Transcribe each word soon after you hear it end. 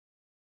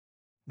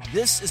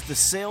This is the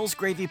Sales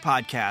Gravy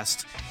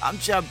Podcast. I'm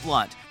Jeb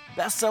Blunt,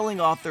 best-selling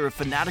author of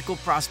Fanatical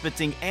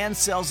Prospecting and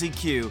Sales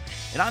EQ,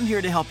 and I'm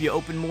here to help you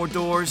open more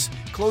doors,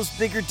 close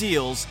bigger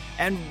deals,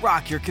 and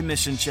rock your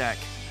commission check.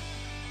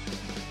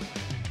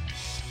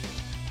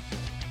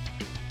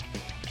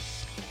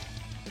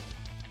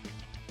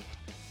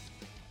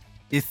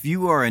 If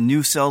you are a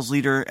new sales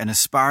leader, an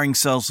aspiring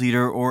sales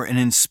leader, or an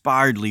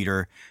inspired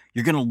leader,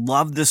 you're going to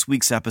love this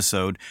week's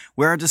episode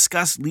where I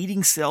discuss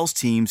leading sales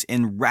teams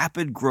in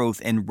rapid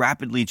growth and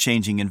rapidly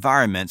changing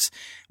environments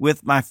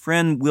with my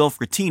friend Will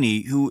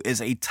Frattini, who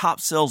is a top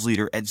sales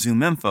leader at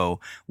ZoomInfo,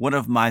 one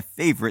of my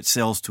favorite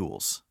sales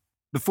tools.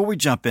 Before we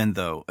jump in,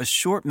 though, a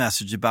short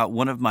message about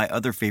one of my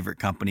other favorite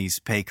companies,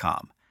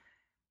 Paycom.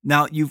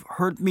 Now, you've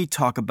heard me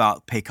talk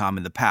about Paycom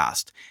in the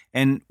past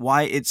and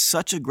why it's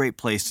such a great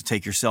place to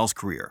take your sales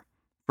career.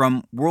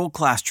 From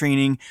world-class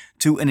training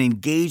to an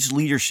engaged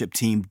leadership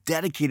team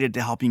dedicated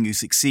to helping you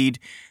succeed,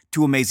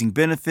 to amazing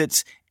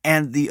benefits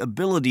and the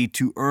ability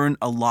to earn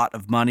a lot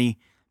of money,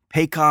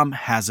 Paycom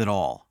has it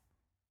all.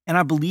 And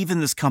I believe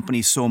in this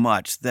company so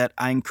much that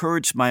I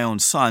encouraged my own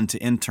son to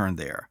intern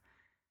there.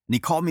 And he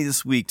called me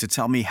this week to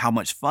tell me how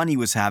much fun he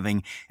was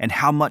having and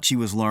how much he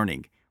was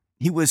learning.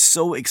 He was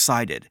so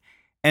excited.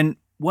 And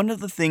one of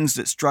the things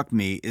that struck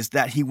me is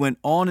that he went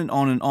on and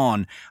on and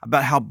on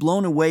about how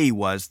blown away he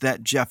was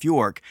that Jeff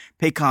York,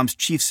 Paycom's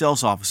chief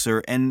sales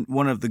officer and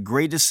one of the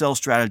greatest sales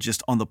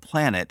strategists on the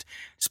planet,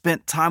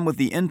 spent time with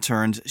the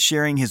interns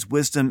sharing his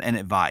wisdom and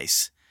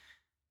advice.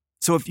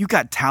 So if you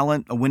got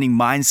talent, a winning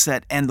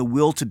mindset, and the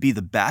will to be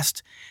the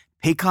best,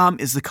 Paycom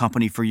is the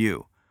company for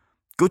you.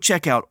 Go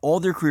check out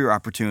all their career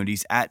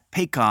opportunities at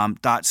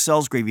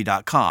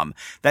paycom.salesgravy.com.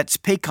 That's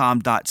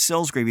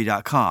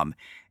paycom.salesgravy.com.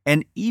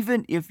 And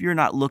even if you're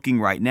not looking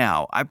right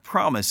now, I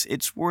promise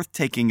it's worth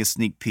taking a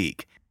sneak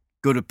peek.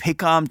 Go to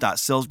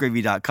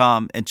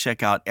paycom.salesgravy.com and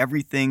check out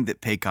everything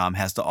that Paycom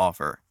has to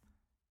offer.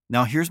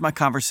 Now here's my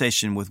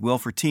conversation with Will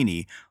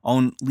Frattini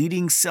on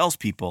leading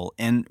salespeople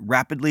in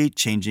rapidly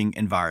changing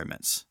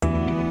environments.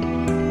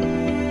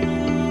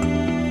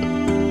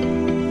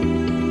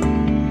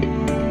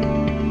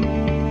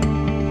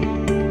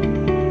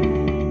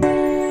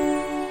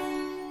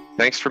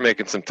 Thanks for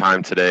making some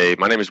time today.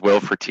 My name is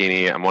Will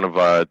Frattini. I'm one of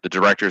the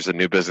directors of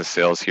new business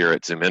sales here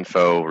at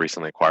ZoomInfo,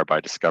 recently acquired by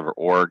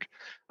Discover.org.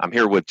 I'm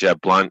here with Jeb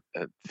Blunt,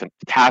 a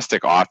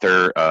fantastic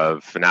author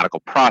of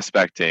Fanatical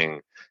Prospecting,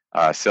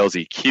 Sales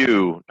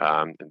EQ,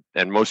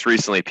 and most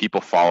recently,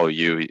 People Follow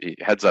You. He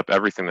heads up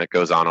everything that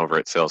goes on over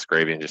at Sales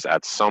Gravy and just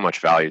adds so much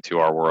value to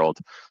our world.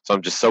 So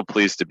I'm just so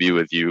pleased to be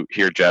with you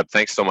here, Jeb.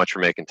 Thanks so much for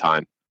making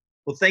time.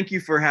 Well, thank you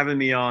for having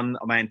me on.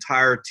 My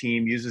entire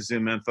team uses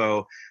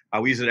ZoomInfo.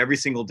 We use it every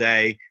single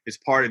day. It's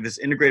part of this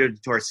integrated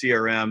into our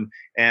CRM,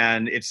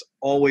 and it's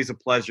always a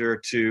pleasure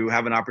to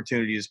have an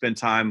opportunity to spend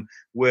time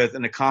with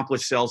an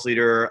accomplished sales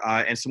leader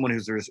and someone who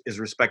is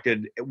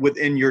respected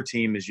within your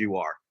team as you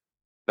are.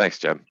 Thanks,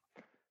 Jeb.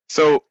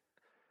 So,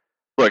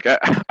 look,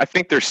 I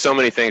think there's so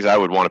many things I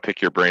would want to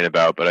pick your brain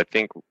about, but I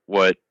think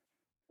what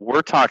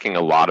we're talking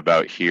a lot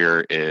about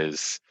here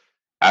is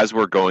as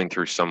we're going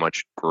through so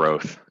much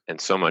growth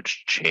and so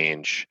much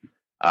change,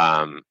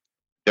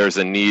 there's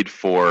a need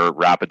for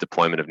rapid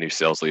deployment of new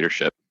sales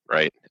leadership,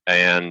 right?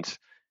 And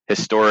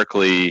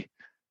historically,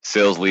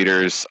 sales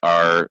leaders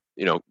are,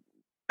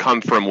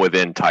 come from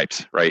within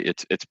types, right?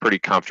 It's pretty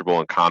comfortable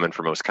and common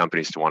for most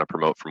companies to want to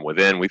promote from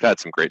within. We've had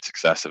some great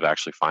success of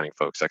actually finding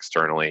folks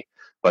externally,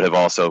 but have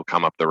also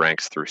come up the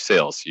ranks through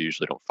sales. You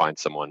usually don't find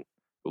someone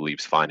who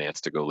leaves finance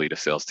to go lead a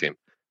sales team.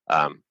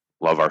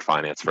 Love our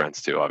finance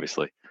friends too,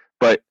 obviously.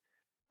 But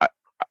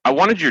I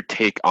wanted your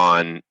take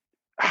on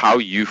how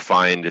you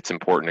find it's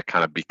important to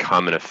kind of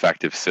become an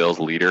effective sales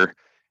leader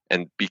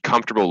and be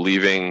comfortable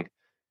leaving.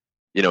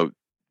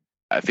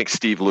 I think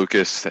Steve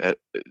Lucas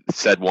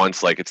said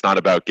once, like, it's not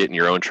about getting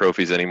your own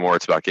trophies anymore,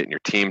 it's about getting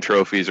your team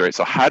trophies, right?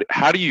 So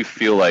how do you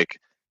feel like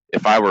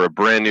if I were a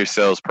brand new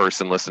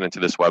salesperson listening to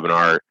this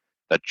webinar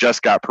that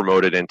just got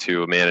promoted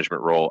into a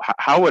management role,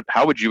 how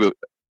would you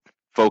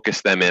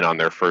focus them in on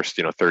their first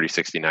 30,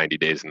 60, 90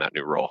 days in that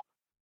new role?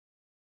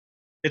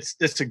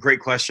 It's a great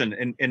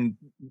question. And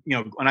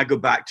when I go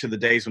back to the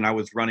days when I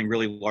was running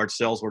really large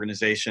sales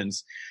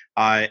organizations,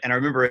 and I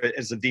remember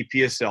as a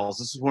VP of sales,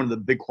 this is one of the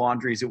big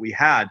quandaries that we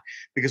had,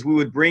 because we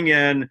would bring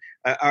in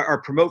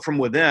or promote from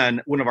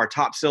within one of our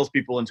top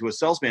salespeople into a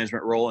sales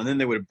management role, and then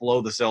they would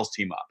blow the sales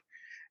team up.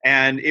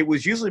 And it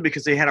was usually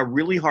because they had a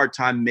really hard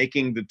time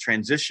making the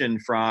transition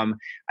from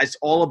it's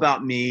all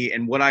about me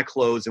and what I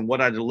close and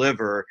what I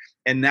deliver,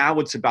 and now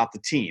it's about the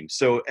team.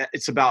 So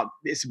it's about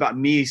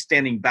me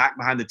standing back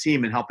behind the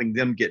team and helping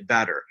them get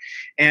better.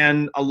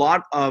 And a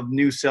lot of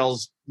new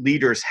sales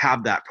leaders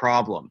have that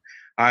problem.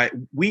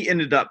 We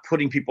ended up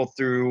putting people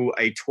through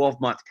a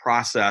 12-month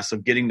process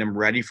of getting them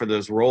ready for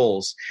those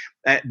roles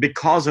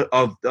because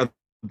of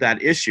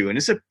that issue. And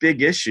it's a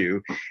big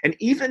issue. And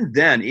even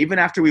then, even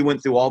after we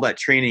went through all that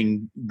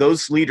training,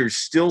 those leaders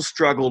still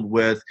struggled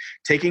with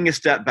taking a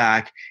step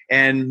back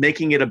and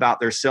making it about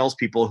their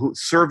salespeople, who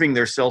serving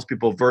their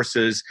salespeople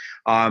versus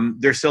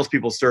their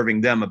salespeople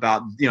serving them,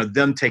 about,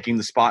 them taking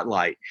the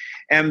spotlight.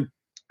 And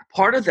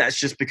part of that's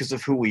just because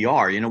of who we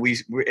are. We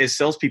as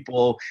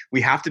salespeople,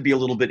 we have to be a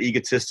little bit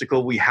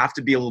egotistical. We have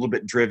to be a little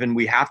bit driven.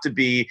 We have to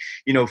be,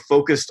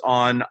 focused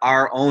on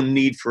our own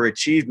need for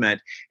achievement,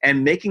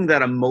 and making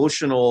that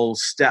emotional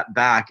step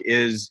back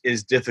is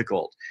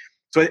difficult.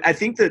 So I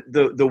think that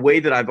the way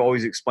that I've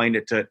always explained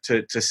it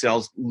to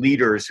sales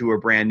leaders who are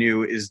brand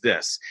new is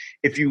this: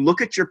 if you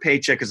look at your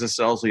paycheck as a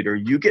sales leader,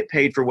 you get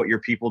paid for what your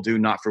people do,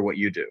 not for what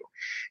you do.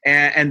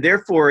 And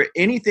therefore,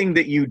 anything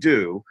that you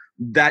do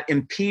that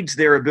impedes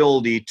their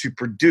ability to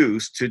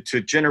produce, to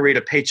generate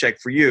a paycheck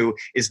for you,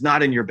 is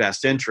not in your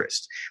best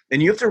interest.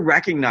 And you have to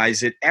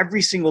recognize that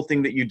every single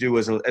thing that you do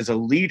as a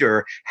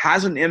leader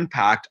has an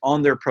impact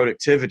on their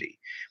productivity.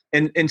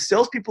 And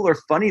salespeople are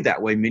funny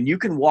that way. I mean, you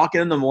can walk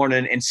in the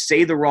morning and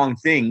say the wrong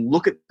thing,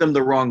 look at them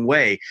the wrong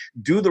way,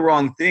 do the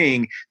wrong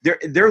thing.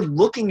 They're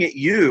looking at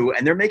you,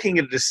 and they're making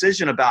a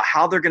decision about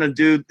how they're going to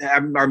do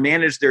or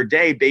manage their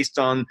day based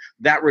on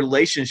that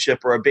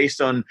relationship, or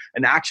based on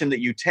an action that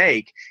you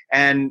take.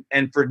 And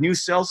for new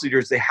sales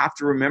leaders, they have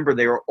to remember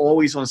they are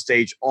always on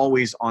stage,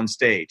 always on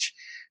stage.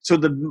 So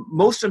the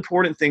most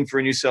important thing for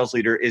a new sales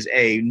leader is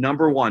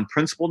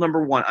principle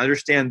number one,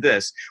 understand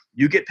this: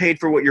 you get paid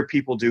for what your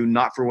people do,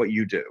 not for what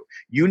you do.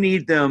 You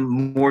need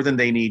them more than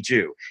they need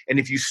you. And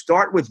if you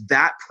start with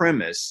that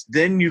premise,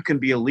 then you can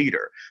be a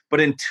leader.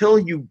 But until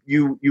you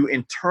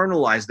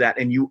internalize that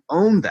and you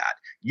own that,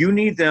 you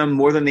need them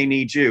more than they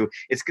need you,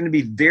 it's going to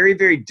be very,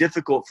 very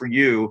difficult for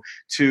you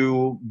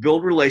to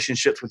build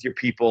relationships with your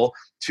people,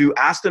 to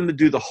ask them to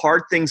do the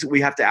hard things that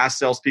we have to ask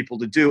salespeople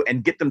to do,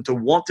 and get them to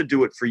want to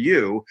do it for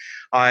you.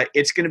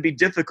 It's going to be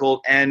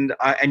difficult, and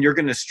you're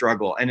going to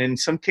struggle. And in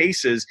some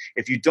cases,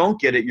 if you don't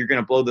get it, you're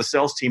going to blow the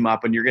sales team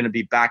up, and you're going to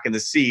be back in the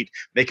seat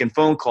making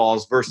phone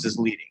calls versus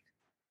leading.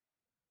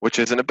 Which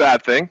isn't a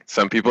bad thing.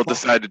 Some people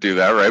decide to do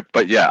that, right?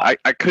 But yeah,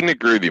 I couldn't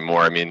agree with you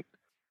more. I mean,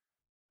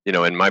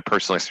 in my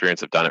personal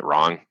experience, I've done it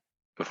wrong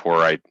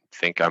before. I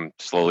think I'm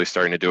slowly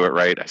starting to do it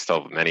right. I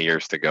still have many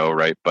years to go,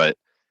 right? But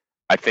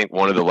I think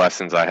one of the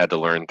lessons I had to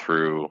learn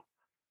through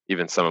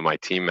even some of my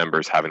team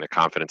members having the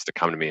confidence to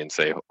come to me and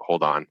say,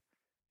 hold on,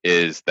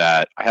 is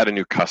that I had a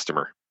new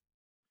customer.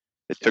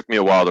 It took me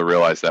a while to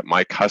realize that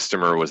my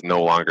customer was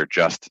no longer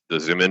just the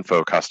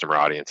ZoomInfo customer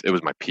audience. It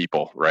was my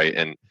people, right?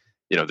 And,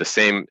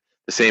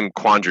 the same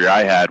quandary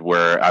I had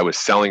where I was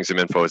selling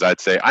ZoomInfo is I'd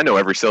say, I know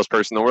every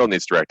salesperson in the world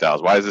needs direct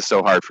dials. Why is this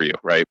so hard for you,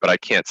 right? But I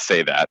can't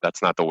say that.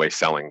 That's not the way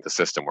selling the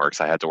system works.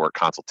 I had to work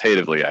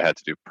consultatively. I had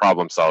to do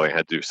problem solving. I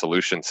had to do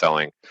solution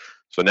selling.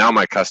 So now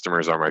my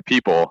customers are my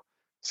people.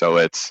 So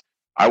it's,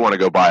 I want to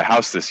go buy a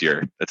house this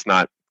year. It's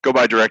not go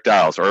buy direct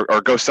dials or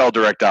go sell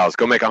direct dials,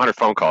 go make 100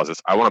 phone calls.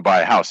 It's, I want to buy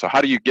a house. So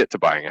how do you get to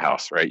buying a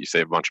house, right? You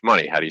save a bunch of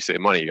money. How do you save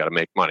money? You got to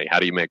make money. How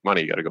do you make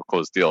money? You got to go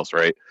close deals,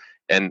 right?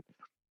 And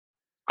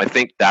I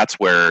think that's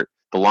where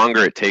the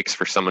longer it takes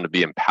for someone to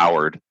be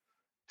empowered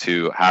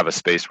to have a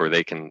space where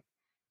they can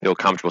feel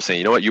comfortable saying,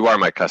 you know what, you are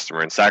my customer,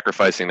 and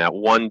sacrificing that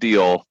one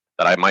deal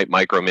that I might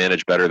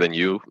micromanage better than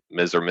you,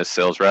 Ms. or Miss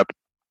Sales Rep,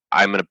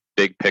 I'm going to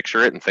big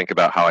picture it and think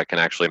about how I can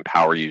actually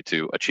empower you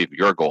to achieve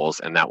your goals,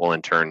 and that will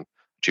in turn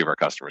achieve our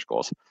customers'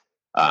 goals.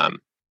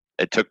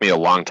 It took me a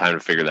long time to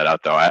figure that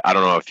out, though. I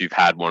don't know if you've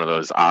had one of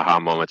those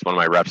aha moments. One of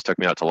my reps took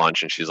me out to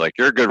lunch, and she's like,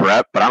 you're a good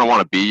rep, but I don't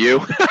want to be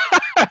you.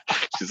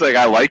 She's like,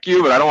 I like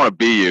you, but I don't want to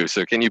be you.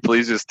 So can you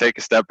please just take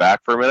a step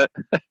back for a minute?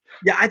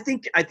 Yeah, I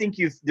think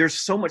there's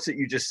so much that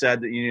you just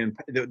said that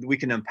that we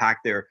can unpack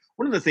there.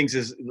 One of the things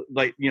is,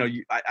 like,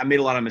 I made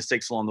a lot of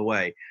mistakes along the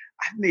way.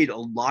 I've made a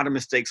lot of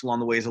mistakes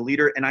along the way as a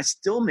leader, and I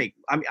still make.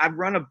 I've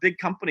run a big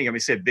company.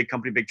 Say a big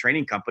company, big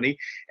training company,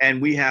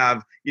 and we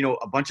have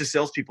a bunch of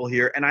salespeople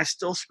here, and I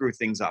still screw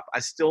things up. I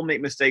still make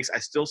mistakes. I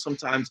still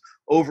sometimes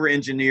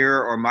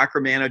over-engineer or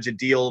micromanage a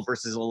deal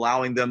versus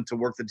allowing them to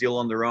work the deal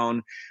on their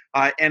own.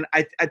 And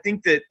I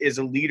think that as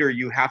a leader,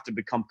 you have to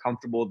become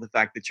comfortable with the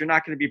fact that you're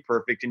not going to be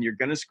perfect and you're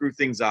going to screw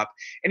things up,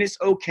 and it's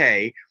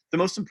okay. The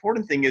most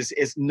important thing is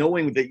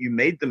knowing that you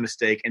made the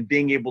mistake and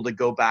being able to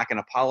go back and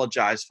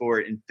apologize for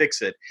it and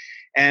fix it.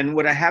 And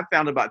what I have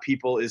found about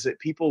people is that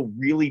people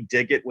really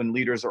dig it when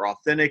leaders are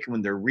authentic,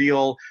 when they're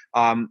real,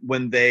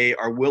 when they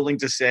are willing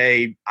to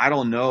say, I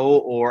don't know,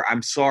 or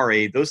I'm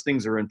sorry. Those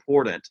things are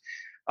important.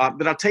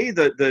 But I'll tell you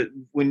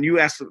when you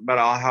asked about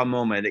aha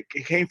moment, it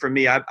came from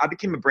me. I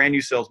became a brand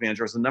new sales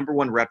manager. I was the number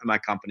one rep in my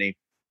company.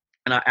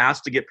 And I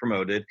asked to get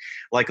promoted,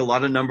 like a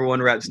lot of number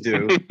one reps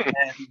do.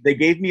 And they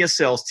gave me a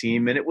sales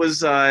team, and it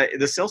was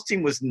the sales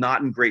team was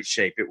not in great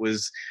shape. It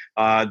was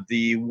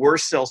the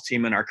worst sales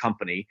team in our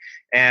company.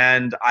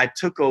 And I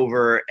took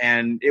over,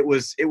 and it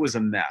was a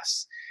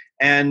mess.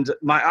 And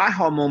my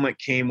aha moment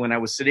came when I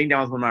was sitting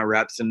down with one of my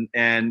reps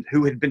and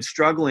who had been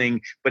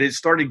struggling, but it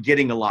started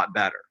getting a lot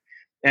better.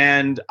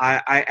 And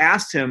I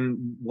asked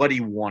him what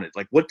he wanted.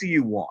 Like, what do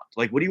you want?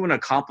 Like, what do you want to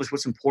accomplish?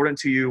 What's important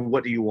to you?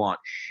 What do you want?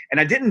 And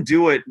I didn't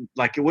do it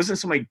like it wasn't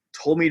somebody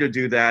told me to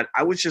do that.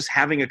 I was just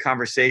having a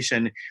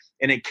conversation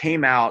and it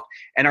came out.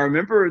 And I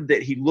remember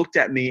that he looked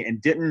at me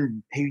and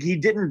he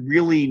didn't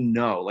really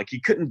know. Like, he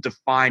couldn't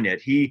define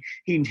it. He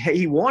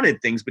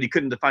wanted things, but he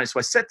couldn't define it. So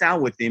I sat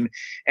down with him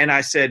and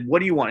I said, what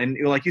do you want? And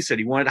like you said,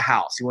 he wanted a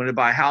house. He wanted to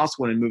buy a house,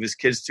 wanted to move his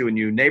kids to a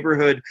new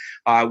neighborhood,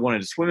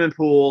 wanted a swimming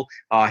pool.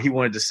 He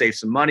wanted to save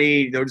some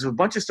money. There was a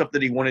bunch of stuff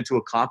that he wanted to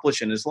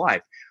accomplish in his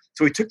life.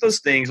 So we took those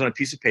things on a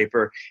piece of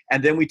paper,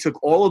 and then we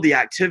took all of the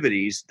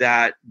activities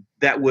that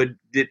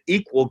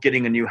equal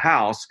getting a new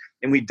house,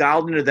 and we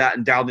dialed into that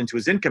and dialed into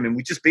his income, and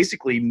we just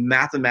basically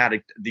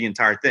mathematic the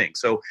entire thing.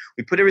 So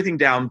we put everything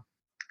down,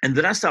 and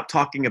then I stopped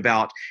talking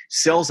about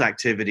sales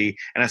activity,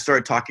 and I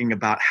started talking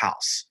about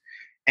house.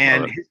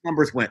 And his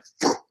numbers went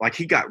like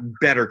he got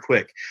better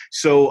quick.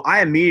 So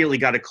I immediately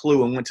got a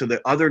clue and went to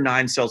the other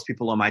 9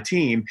 salespeople on my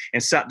team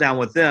and sat down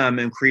with them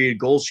and created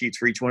goal sheets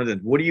for each one of them.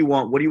 What do you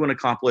want? What do you want to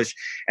accomplish?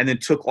 And then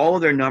took all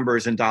of their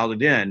numbers and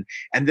dialed it in.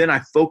 And then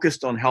I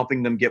focused on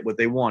helping them get what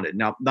they wanted.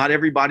 Now, not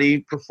everybody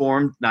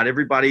performed. Not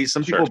everybody.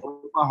 Some people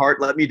broke my heart,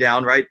 let me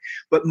down, right?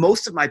 But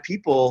most of my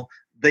people,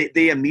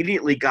 they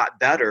immediately got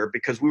better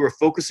because we were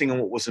focusing on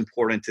what was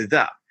important to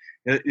them.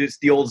 It's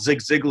the old Zig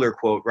Ziglar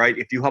quote, right?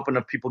 If you help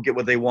enough people get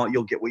what they want,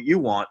 you'll get what you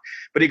want.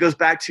 But it goes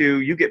back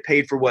to you get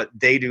paid for what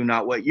they do,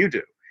 not what you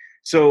do.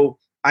 So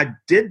I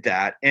did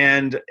that,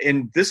 and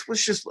this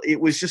was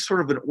just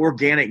sort of an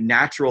organic,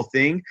 natural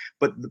thing.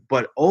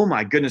 But oh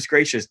my goodness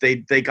gracious,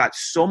 they got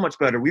so much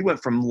better. We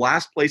went from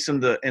last place in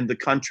the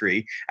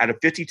country out of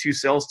 52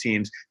 sales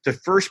teams to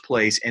first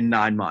place in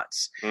 9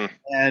 months,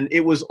 and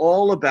it was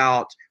all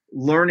about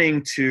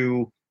learning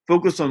to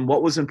focus on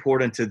what was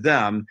important to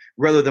them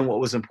rather than what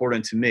was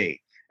important to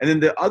me. And then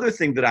the other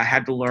thing that I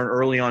had to learn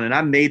early on, and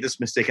I made this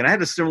mistake, and I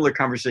had a similar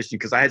conversation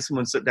because I had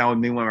someone sit down with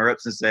me, one of my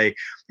reps, and say,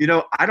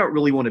 I don't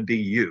really want to be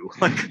you.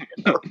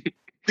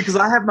 Because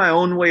I have my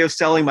own way of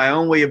selling, my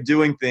own way of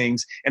doing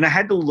things. And I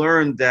had to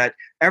learn that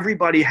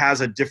everybody has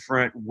a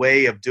different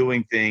way of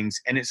doing things.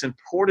 And it's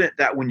important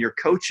that when you're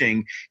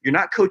coaching, you're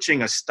not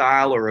coaching a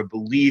style or a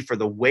belief or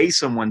the way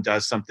someone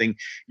does something.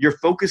 You're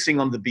focusing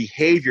on the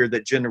behavior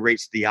that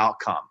generates the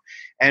outcome.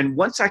 And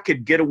once I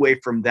could get away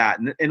from that,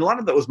 and a lot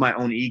of that was my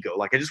own ego,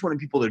 like I just wanted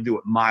people to do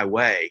it my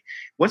way.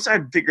 Once I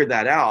figured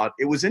that out,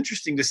 it was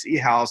interesting to see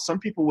how some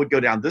people would go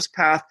down this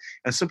path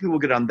and some people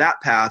would go down that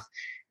path.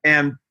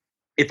 And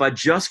if I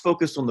just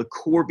focused on the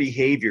core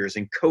behaviors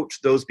and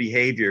coached those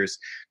behaviors,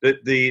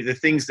 the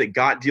things that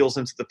got deals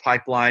into the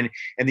pipeline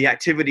and the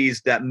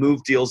activities that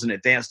move deals and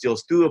advance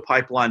deals through a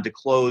pipeline to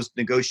close,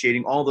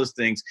 negotiating, all those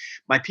things,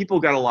 my people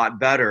got a lot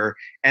better.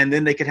 And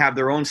then they could have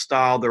their own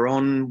style, their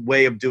own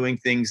way of doing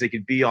things. They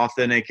could be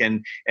authentic,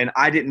 and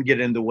I didn't get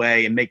in the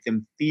way and make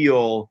them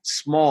feel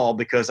small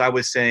because I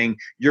was saying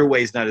your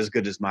way is not as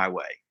good as my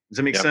way. Does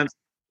that make sense?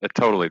 It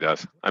totally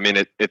does. I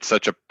mean, it's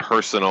such a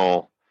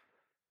personal.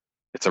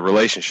 It's a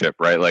relationship,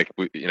 right? Like,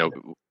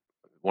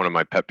 one of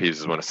my pet peeves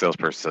is when a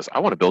salesperson says, I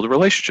want to build a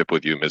relationship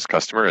with you, Ms.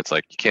 Customer. It's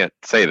like, you can't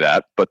say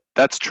that, but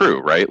that's true,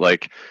 right?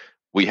 Like,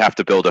 we have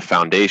to build a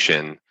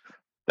foundation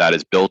that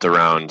is built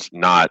around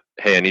not,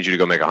 hey, I need you to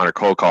go make 100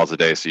 cold calls a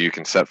day so you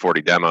can set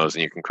 40 demos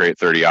and you can create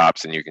 30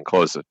 ops and you can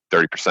close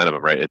 30% of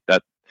them, right?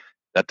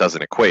 That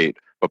doesn't equate.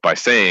 But by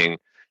saying,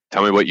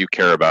 tell me what you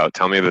care about,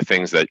 tell me the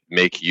things that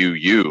make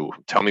you,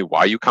 tell me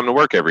why you come to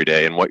work every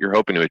day and what you're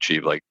hoping to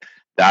achieve, like,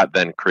 that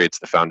then creates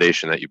the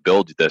foundation that you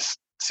build this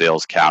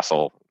sales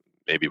castle,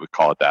 maybe we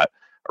call it that,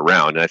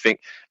 around. And I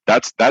think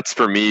that's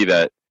for me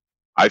that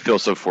I feel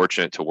so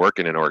fortunate to work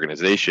in an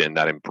organization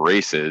that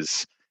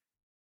embraces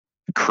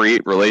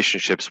create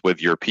relationships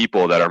with your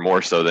people that are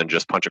more so than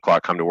just punch a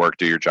clock, come to work,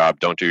 do your job,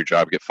 don't do your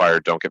job, get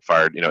fired, don't get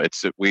fired.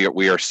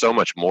 We are so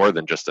much more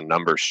than just a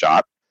numbers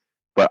shop.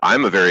 But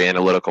I'm a very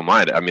analytical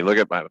mind. I mean, look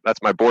at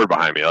that's my board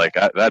behind me. Like,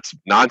 that's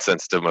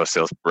nonsense to most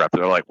sales reps.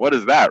 They're like, what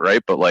is that?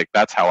 Right. But like,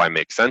 that's how I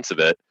make sense of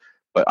it.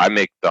 But I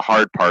make the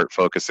hard part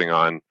focusing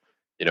on,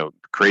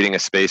 creating a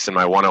space in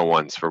my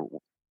one-on-ones for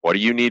what do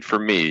you need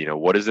from me?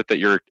 What is it that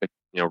you're,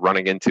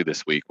 running into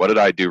this week? What did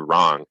I do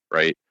wrong?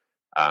 Right.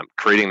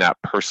 Creating that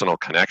personal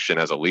connection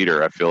as a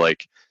leader. I feel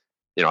like,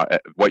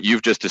 what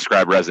you've just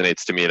described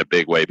resonates to me in a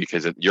big way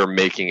because you're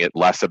making it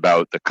less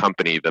about the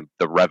company,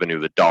 the revenue,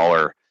 the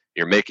dollar.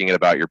 You're making it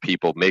about your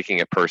people, making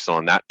it personal,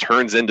 and that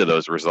turns into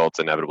those results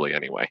inevitably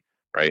anyway,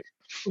 right?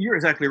 You're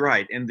exactly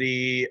right. And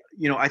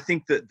I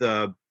think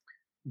that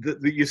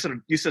you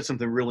said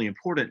something really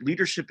important.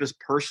 Leadership is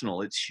personal.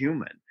 It's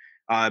human.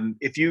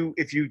 If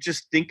you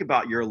just think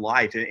about your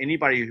life, and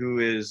anybody who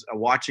is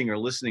watching or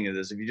listening to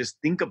this, if you just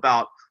think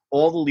about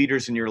all the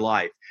leaders in your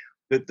life,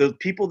 the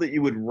people that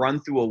you would run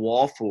through a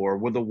wall for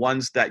were the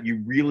ones that you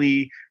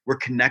really were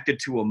connected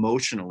to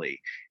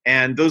emotionally.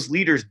 And those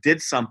leaders did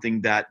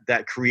something that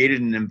created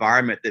an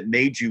environment that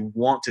made you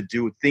want to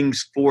do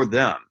things for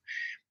them.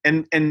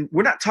 And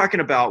we're not talking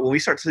about, when we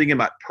start thinking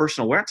about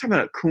personal, we're not talking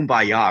about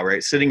kumbaya,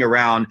 right? Sitting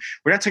around,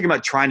 we're not talking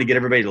about trying to get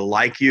everybody to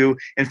like you.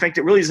 In fact,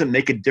 it really doesn't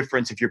make a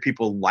difference if your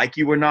people like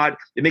you or not.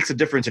 It makes a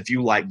difference if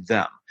you like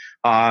them.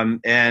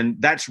 And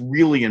that's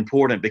really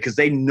important because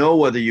they know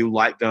whether you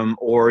like them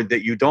or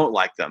that you don't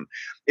like them.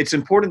 It's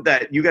important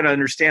that you got to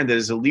understand that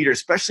as a leader,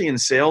 especially in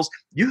sales,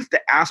 you have to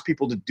ask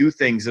people to do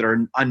things that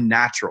are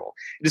unnatural.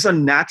 It is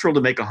unnatural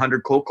to make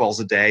 100 cold calls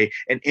a day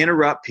and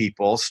interrupt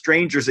people,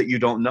 strangers that you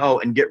don't know,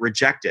 and get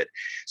rejected.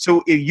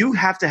 So if you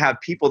have to have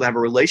people that have a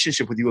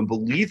relationship with you and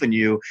believe in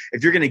you,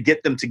 if you're going to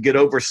get them to get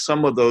over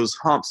some of those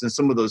humps and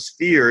some of those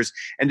fears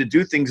and to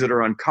do things that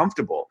are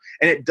uncomfortable.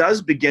 And it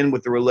does begin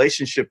with the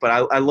relationship.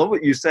 But I love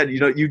what you said.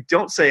 You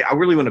don't say, I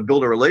really want to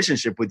build a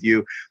relationship with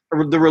you.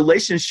 The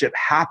relationship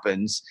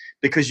happens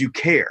because you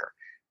care,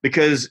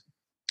 because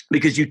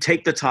you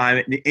take the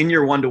time in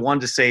your one-to-one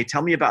to say,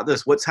 tell me about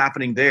this, what's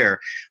happening there,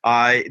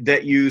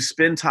 that you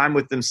spend time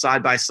with them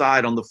side by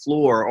side on the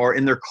floor or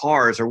in their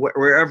cars or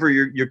wherever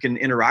you can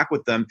interact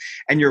with them,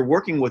 and you're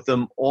working with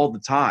them all the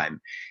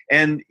time.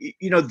 And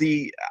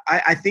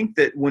I think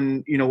that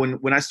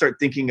when I start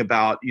thinking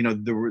about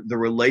the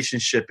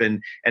relationship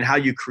and how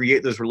you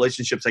create those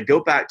relationships, I go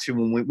back to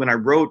when I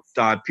wrote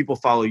People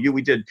Follow You.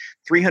 We did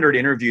 300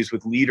 interviews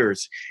with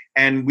leaders,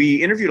 and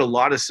we interviewed a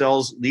lot of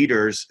sales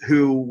leaders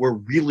who were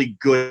really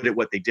good at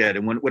what they did.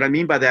 And what I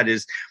mean by that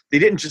is they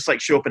didn't just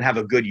like show up and have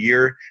a good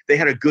year. They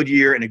had a good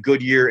year and a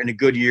good year and a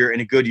good year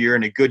and a good year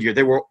and a good year.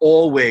 They were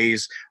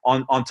always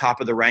on top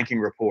of the ranking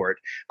report.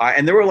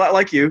 And they were a lot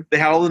like you. They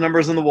had all the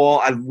numbers on the wall.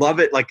 I love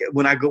it. Like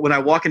when I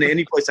walk into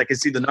any place, I can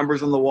see the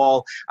numbers on the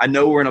wall. I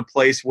know we're in a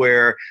place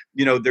where,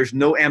 there's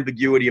no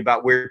ambiguity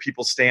about where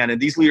people stand. And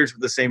these leaders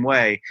were the same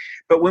way.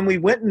 But when we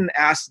went and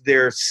asked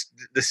the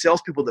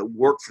salespeople that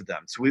work for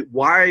them, so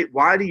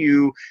why do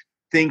you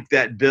think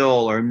that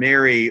Bill or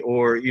Mary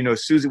or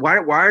Susie, why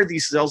are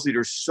these sales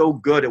leaders so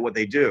good at what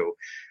they do?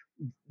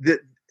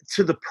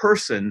 To the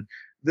person,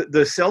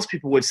 the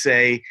salespeople would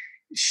say,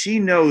 she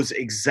knows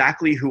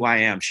exactly who I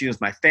am. She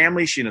knows my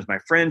family. She knows my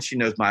friends. She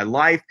knows my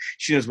life.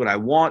 She knows what I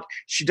want.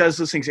 She does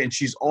those things, and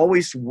she's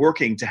always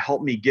working to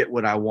help me get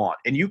what I want.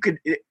 And you could,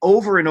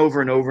 over and over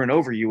and over and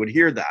over, you would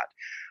hear that.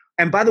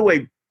 And by the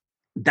way,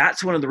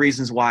 that's one of the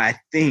reasons why I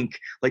think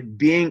like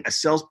being a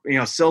sales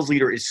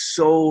leader is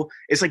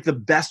it's like the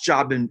best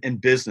job in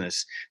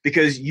business,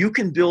 because you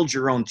can build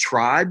your own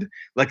tribe,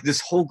 like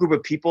this whole group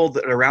of people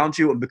that are around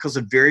you. And because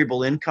of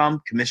variable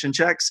income, commission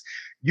checks,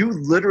 you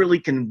literally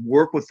can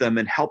work with them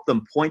and help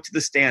them point to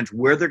the stands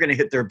where they're going to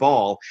hit their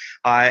ball,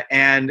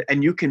 and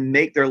you can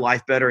make their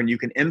life better and you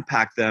can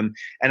impact them.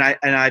 And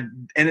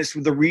it's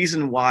the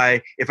reason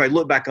why, if I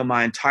look back on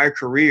my entire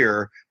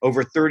career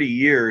over 30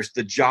 years,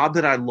 the job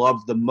that I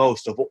loved the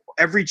most of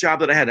every job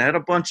that I had a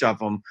bunch of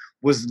them,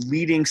 was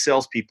leading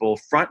salespeople,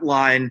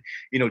 frontline,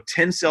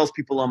 10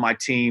 salespeople on my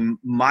team,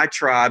 my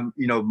tribe,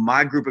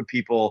 my group of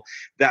people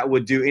that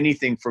would do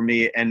anything for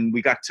me. And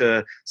we got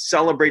to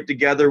celebrate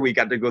together. We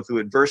got to go through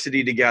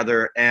adversity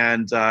together.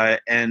 And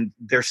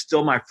they're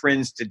still my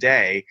friends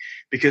today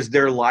because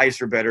their lives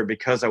are better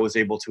because I was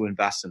able to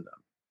invest in them.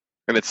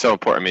 And it's so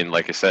important. I mean,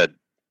 like I said,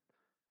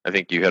 I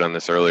think you hit on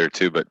this earlier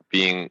too, but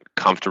being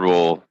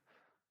comfortable,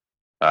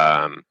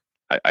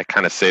 I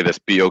kind of say this,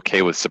 be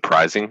okay with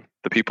surprising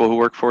the people who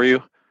work for you.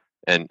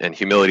 And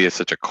humility is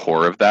such a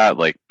core of that.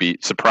 Like,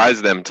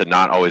 surprise them to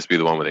not always be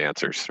the one with the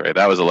answers, right?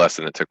 That was a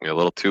lesson that took me a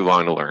little too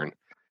long to learn.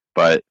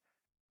 But,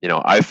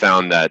 I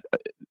found that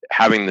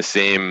having the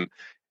same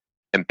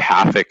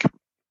empathic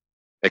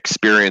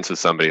experience with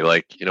somebody,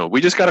 like, we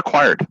just got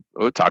acquired.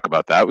 We'll talk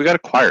about that. We got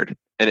acquired.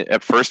 And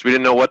at first we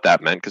didn't know what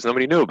that meant because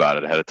nobody knew about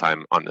it ahead of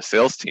time on the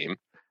sales team.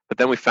 But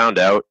then we found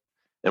out,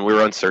 and we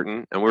were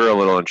uncertain and we were a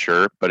little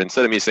unsure. But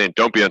instead of me saying,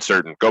 don't be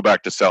uncertain, go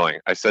back to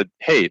selling, I said,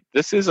 hey,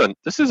 this is an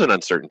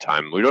uncertain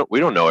time. We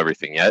don't know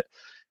everything yet.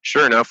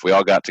 Sure enough, we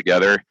all got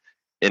together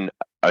in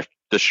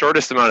the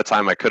shortest amount of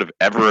time I could have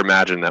ever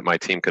imagined that my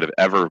team could have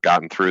ever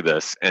gotten through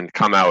this and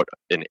come out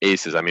in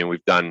aces. I mean,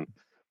 we've done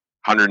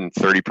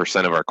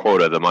 130% of our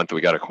quota the month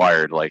we got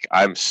acquired. Like,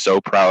 I'm so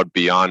proud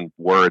beyond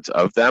words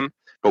of them.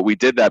 But we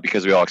did that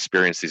because we all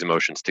experienced these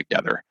emotions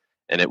together.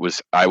 And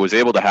I was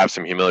able to have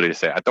some humility to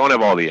say, I don't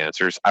have all the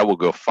answers. I will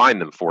go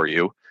find them for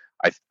you.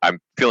 I'm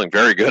feeling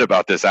very good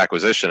about this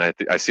acquisition.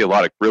 I see a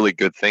lot of really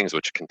good things,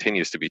 which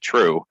continues to be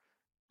true.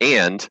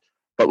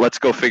 But let's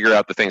go figure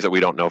out the things that we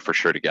don't know for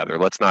sure together.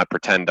 Let's not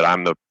pretend that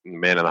I'm the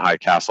man in the high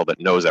castle that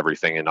knows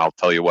everything and I'll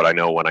tell you what I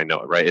know when I know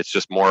it, right? It's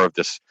just more of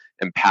this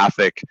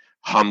empathic,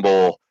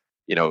 humble,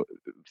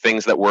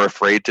 things that we're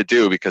afraid to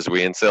do because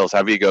we in sales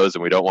have egos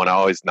and we don't want to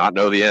always not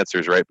know the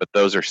answers, right? But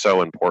those are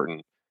so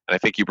important. And I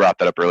think you brought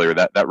that up earlier.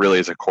 That really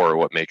is a core of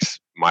what makes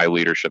my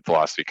leadership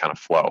philosophy kind of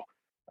flow.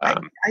 I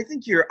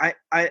think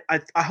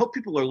I hope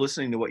people are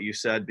listening to what you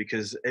said,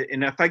 because,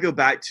 and if I go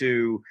back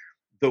to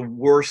the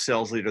worst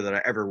sales leader that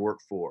I ever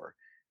worked for,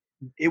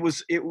 it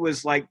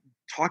was like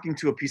talking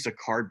to a piece of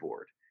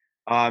cardboard.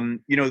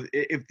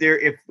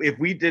 If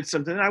we did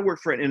something, and I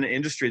worked in an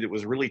industry that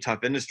was a really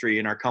tough industry,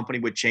 and our company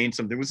would change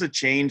something, it was a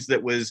change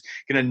that was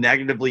going to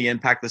negatively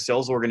impact the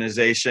sales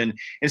organization.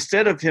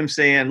 Instead of him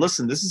saying,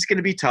 "Listen, this is going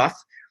to be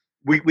tough.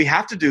 We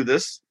have to do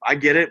this. I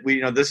get it.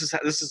 This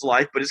is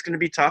life, but it's going to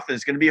be tough and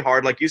it's going to be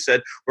hard." Like you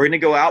said, we're going to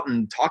go out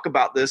and talk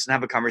about this and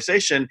have a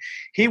conversation.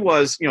 He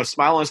was,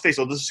 smile on his face.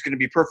 Oh, this is going to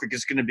be perfect.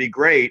 It's going to be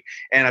great.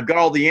 And I've got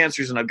all the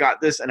answers and I've got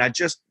this. And I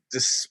just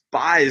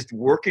despised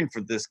working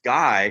for this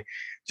guy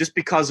just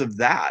because of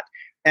that.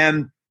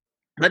 And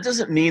that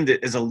doesn't mean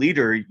that as a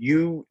leader,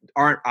 you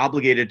aren't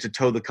obligated to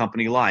toe the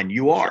company line.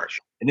 You are.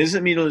 And it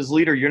doesn't mean as a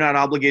leader, you're not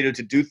obligated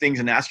to do things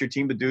and ask your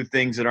team to do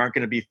things that aren't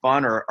going to be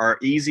fun or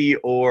easy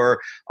or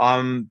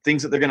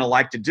things that they're going to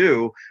like to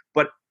do.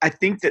 But I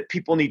think that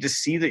people need to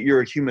see that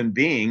you're a human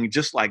being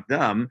just like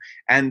them,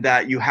 and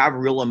that you have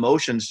real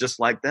emotions just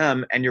like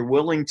them, and you're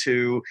willing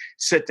to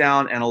sit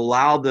down and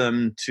allow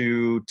them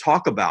to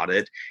talk about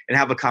it and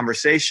have a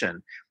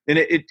conversation. And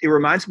it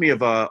reminds me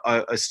of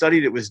a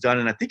study that was done,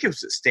 and I think it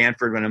was at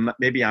Stanford. I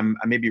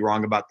may be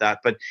wrong about that,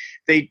 but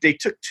they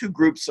took two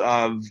groups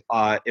of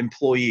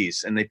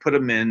employees and they put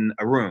them in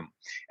a room,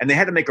 and they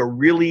had to make a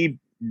really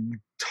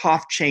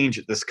tough change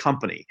at this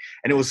company,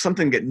 and it was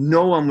something that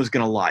no one was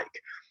going to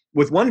like.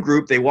 With one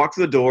group, they walked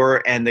through the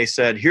door and they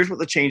said, "Here's what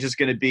the change is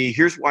going to be.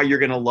 Here's why you're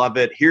going to love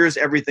it. Here's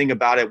everything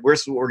about it.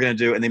 Here's what we're going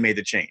to do," and they made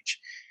the change.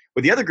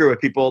 With the other group of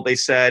people, they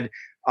said,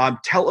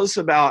 "Tell us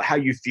about how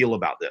you feel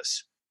about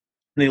this."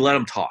 And they let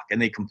them talk,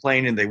 and they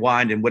complained and they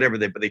whined and whatever,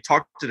 but they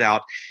talked it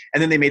out,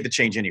 and then they made the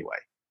change anyway.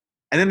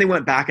 And then they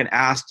went back and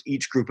asked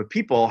each group of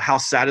people how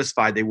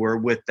satisfied they were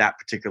with that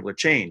particular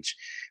change.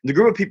 And the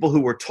group of people who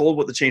were told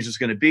what the change was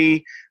going to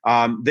be,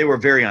 they were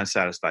very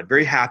unsatisfied,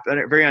 very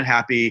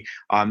unhappy.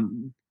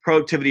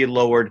 Productivity had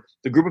lowered.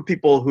 The group of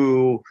people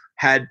who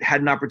had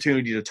an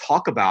opportunity to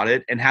talk about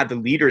it and had the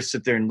leaders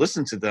sit there and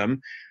listen to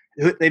them,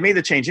 they made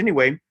the change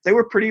anyway. They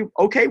were pretty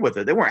okay with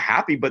it. They weren't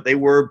happy, but they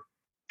were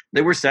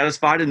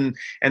satisfied,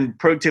 and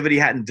productivity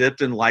hadn't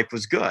dipped and life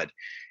was good.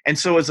 And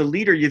so as a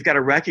leader, you've got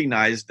to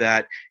recognize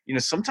that,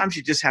 sometimes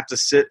you just have to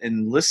sit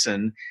and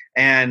listen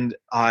and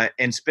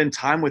spend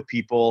time with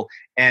people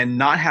and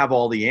not have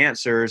all the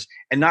answers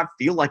and not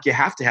feel like you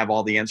have to have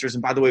all the answers.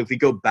 And by the way, if we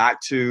go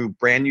back to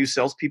brand new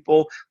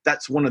salespeople,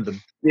 that's one of the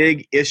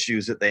big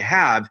issues that they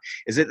have,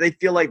 is that they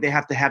feel like they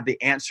have to have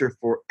the answer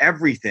for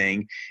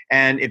everything.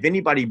 And if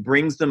anybody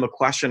brings them a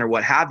question or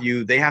what have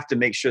you, they have to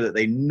make sure that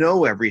they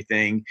know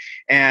everything.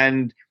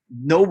 And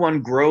no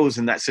one grows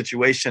in that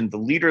situation. The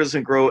leader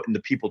doesn't grow and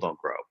the people don't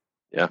grow.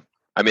 Yeah.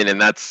 I mean,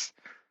 and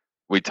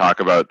we talk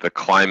about the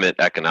climate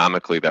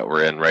economically that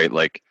we're in, right?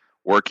 Like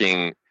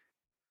working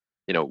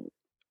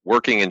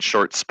in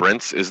short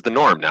sprints is the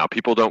norm now.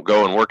 People don't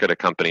go and work at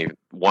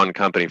one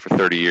company for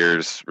 30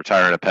 years,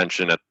 retire on a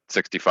pension at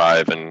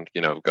 65 and,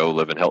 go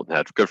live in Hilton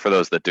Head. Good for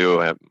those that do.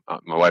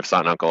 My wife's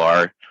aunt and uncle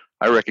are.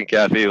 Hi, Rick and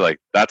Kathy. Like,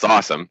 that's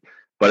awesome.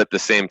 But at the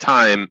same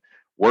time,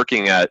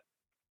 working at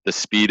the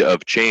speed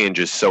of change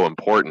is so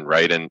important,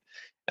 right? And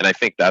I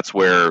think that's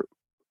where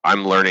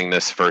I'm learning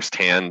this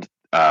firsthand.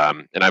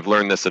 And I've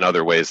learned this in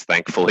other ways,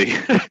 thankfully,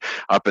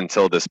 up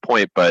until this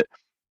point. But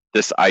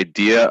this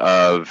idea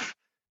of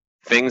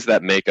things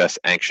that make us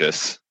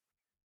anxious,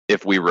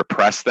 if we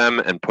repress them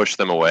and push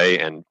them away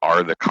and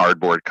are the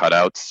cardboard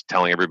cutouts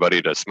telling everybody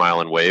to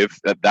smile and wave,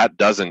 that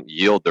doesn't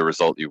yield the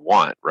result you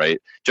want, right?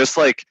 Just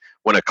like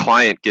when a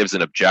client gives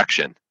an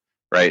objection,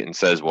 right, and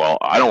says, "Well,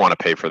 I don't want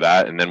to pay for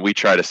that," and then we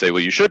try to say,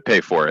 "Well, you should pay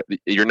for it."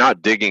 You're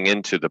not digging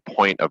into the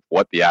point of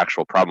what the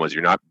actual problem was.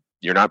 You're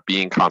not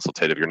being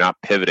consultative. You're not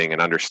pivoting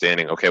and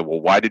understanding, okay,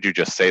 well, why did you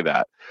just say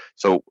that?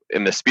 So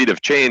in the speed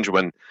of change,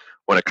 when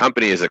a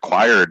company is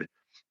acquired,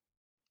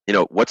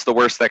 what's the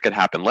worst that could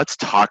happen? Let's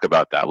talk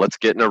about that. Let's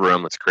get in a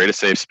room. Let's create a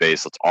safe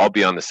space. Let's all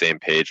be on the same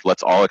page.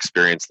 Let's all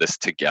experience this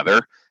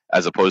together,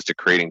 as opposed to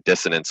creating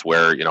dissonance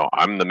where,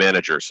 I'm the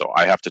manager, so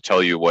I have to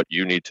tell you what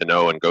you need to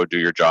know and go do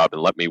your job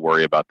and let me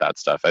worry about that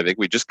stuff. I think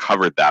we just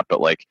covered that,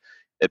 but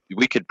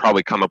we could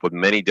probably come up with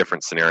many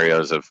different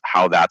scenarios of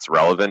how that's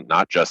relevant,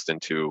 not just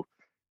into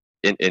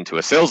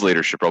a sales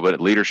leadership role, but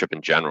leadership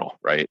in general,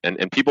 right?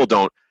 And people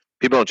don't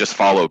just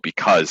follow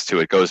because too.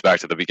 It goes back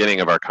to the beginning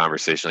of our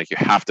conversation. Like, you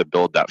have to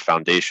build that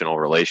foundational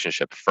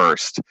relationship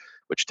first,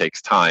 which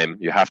takes time.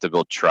 You have to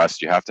build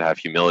trust. You have to have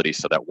humility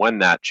so that when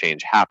that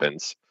change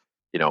happens,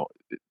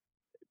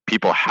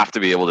 people have to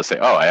be able to say,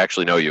 "Oh, I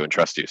actually know you and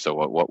trust you. So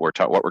what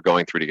we're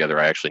going through together,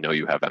 I actually know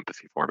you have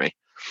empathy for me."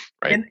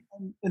 Right.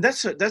 And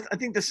that's I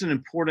think that's an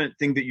important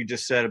thing that you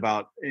just said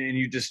about, and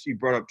you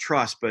brought up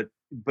trust, but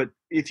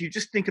if you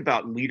just think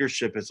about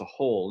leadership as a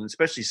whole, and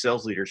especially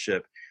sales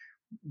leadership,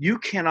 you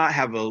cannot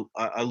have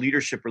a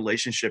leadership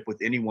relationship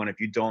with anyone if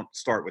you don't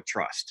start with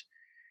trust.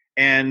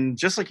 And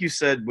just like you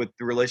said with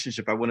the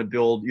relationship, I want to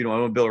build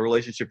a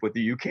relationship with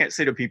you. You can't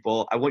say to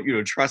people, "I want you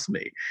to trust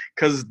me,"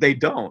 because they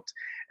don't.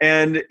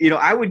 And,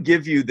 I would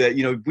give you that,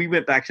 if we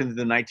went back to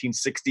the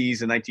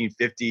 1960s and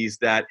 1950s,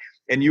 that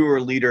and you were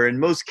a leader, in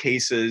most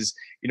cases,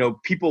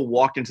 people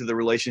walked into the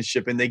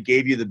relationship and they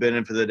gave you the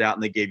benefit of the doubt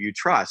and they gave you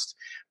trust.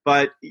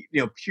 But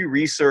Pew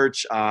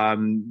Research,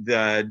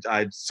 the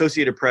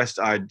Associated Press,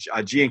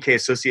 G&K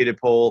Associated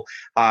poll,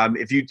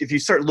 if you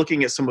start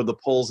looking at some of the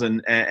polls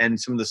and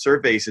some of the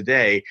surveys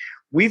today,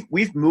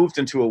 we've moved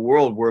into a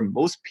world where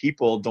most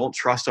people don't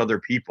trust other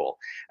people,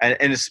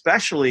 and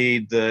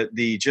especially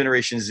the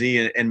Generation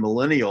Z and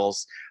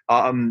millennials.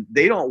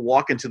 They don't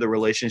walk into the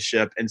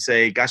relationship and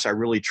say, "Gosh, I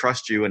really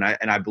trust you and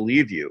I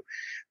believe you."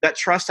 That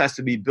trust has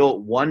to be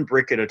built one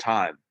brick at a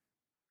time.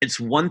 It's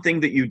one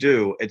thing that you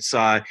do.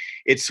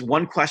 It's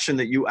one question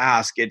that you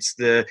ask. It's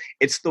the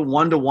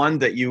one-to-one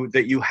that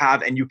you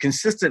have and you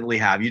consistently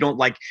have. You don't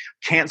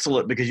cancel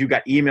it because you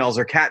got emails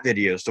or cat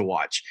videos to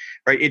watch,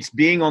 right? It's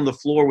being on the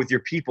floor with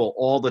your people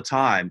all the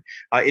time.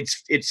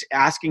 It's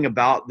asking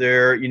about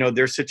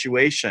their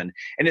situation,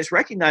 and it's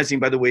recognizing,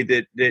 by the way,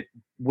 that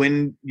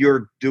when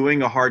you're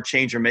doing a hard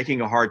change or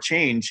making a hard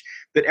change,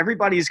 that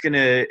everybody's going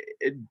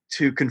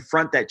to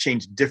confront that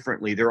change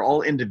differently. They're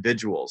all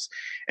individuals.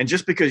 And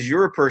just because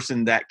you're a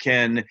person that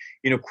can,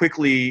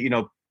 quickly,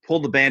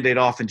 pull the Band-Aid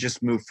off and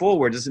just move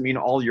forward doesn't mean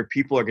all your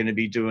people are going to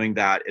be doing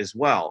that as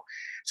well.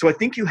 So I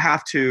think you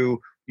have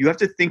to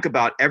think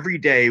about every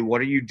day,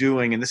 what are you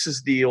doing? And this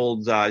is the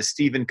old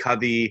Stephen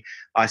Covey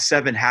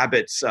 7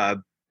 Habits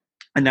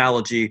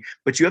analogy,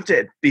 but you have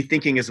to be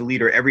thinking as a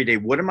leader every day,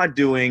 what am I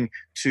doing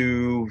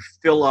to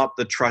fill up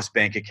the trust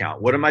bank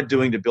account? What am I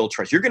doing to build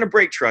trust? You're going to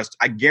break trust.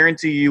 I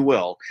guarantee you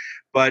will.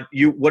 But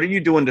what are you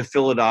doing to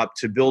fill it up,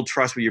 to build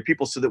trust with your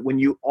people, so that when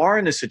you are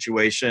in a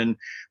situation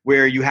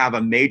where you have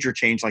a major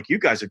change like you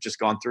guys have just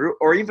gone through,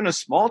 or even a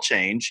small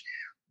change,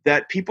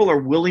 that people are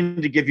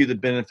willing to give you the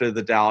benefit of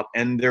the doubt,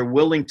 and they're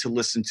willing to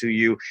listen to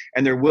you,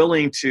 and they're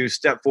willing to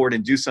step forward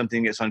and do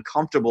something that's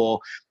uncomfortable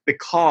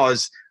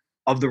because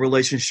of the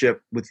relationship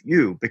with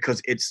you,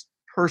 because it's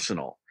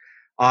personal.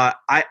 I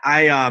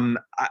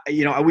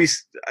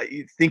always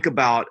think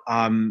about,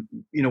 when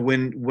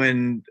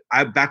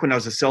back when I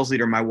was a sales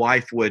leader, my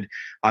wife would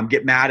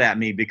get mad at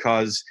me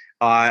because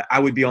I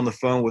would be on the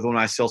phone with one of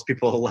my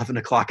salespeople at 11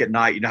 o'clock at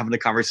night, having a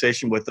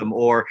conversation with them,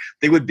 or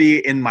they would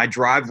be in my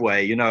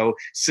driveway,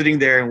 sitting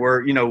there, and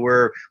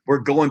we're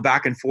going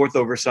back and forth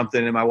over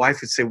something. And my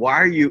wife would say, why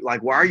are you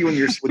with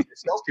your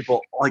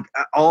salespeople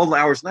all the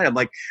hours of the night? I'm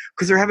like,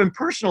 because they're having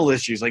personal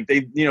issues. Like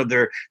they've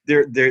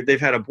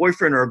had a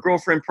boyfriend or a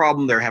girlfriend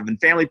problem. They're having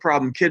family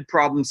problem, kid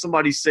problem.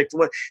 Somebody's sick.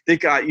 They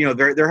got,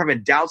 they're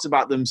having doubts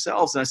about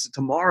themselves. And I said,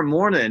 tomorrow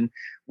morning,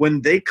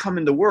 when they come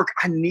into work,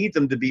 I need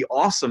them to be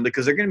awesome,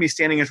 because they're going to be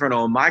standing in front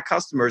of my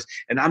customers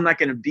and I'm not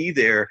going to be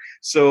there.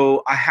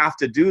 So I have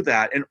to do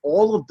that. And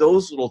all of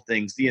those little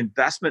things, the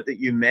investment that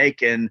you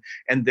make in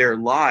their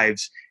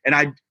lives. And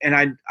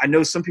I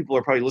know some people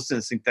are probably listening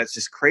and think that's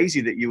just crazy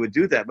that you would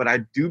do that. But I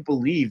do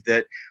believe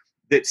that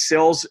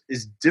sales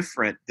is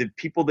different. The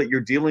people that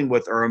you're dealing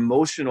with are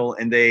emotional,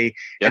 and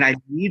and I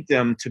need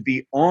them to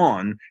be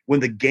on when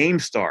the game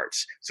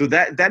starts. So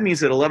that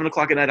means at 11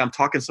 o'clock at night, I'm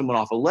talking someone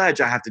off a ledge.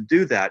 I have to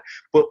do that.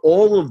 But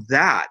all of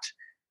that,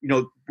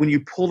 when you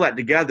pull that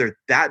together,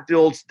 that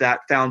builds that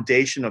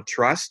foundation of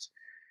trust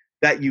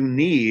that you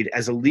need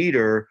as a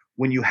leader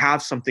when you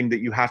have something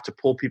that you have to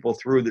pull people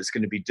through that's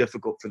going to be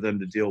difficult for them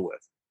to deal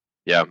with.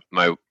 Yeah,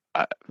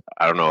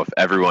 I don't know if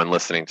everyone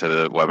listening to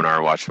the webinar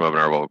or watching the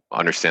webinar will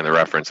understand the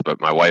reference, but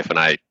my wife and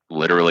I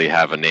literally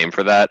have a name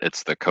for that.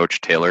 It's the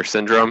Coach Taylor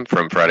syndrome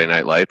from Friday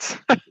Night Lights.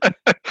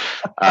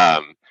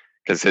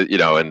 Because,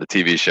 in the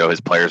TV show,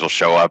 his players will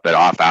show up at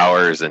off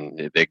hours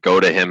and they go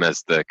to him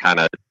as the kind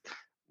of,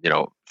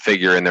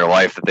 figure in their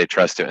life that they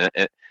trust to.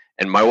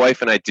 And my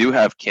wife and I do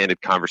have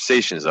candid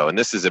conversations, though, and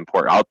this is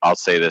important. I'll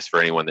say this for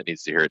anyone that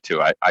needs to hear it,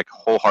 too. I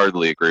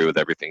wholeheartedly agree with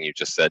everything you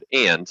just said,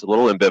 and a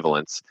little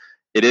ambivalence.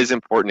 It is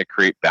important to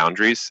create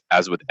boundaries,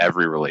 as with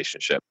every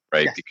relationship,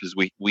 right? Yes. Because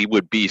we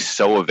would be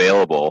so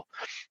available,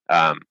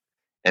 and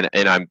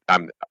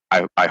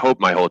I hope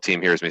my whole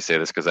team hears me say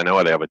this, because I know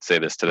I would say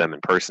this to them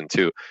in person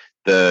too.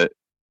 The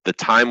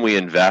time we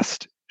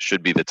invest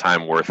should be the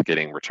time worth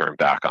getting returned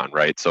back on,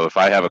 right? So if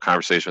I have a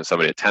conversation with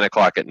somebody at 10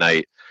 o'clock at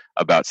night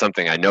about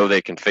something I know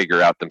they can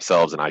figure out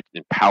themselves, and I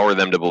empower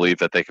them to believe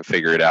that they can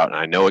figure it out, and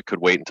I know it could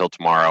wait until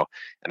tomorrow,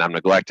 and I'm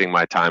neglecting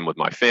my time with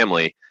my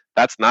family,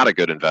 that's not a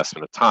good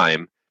investment of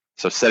time.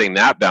 So setting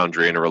that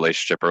boundary in a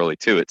relationship early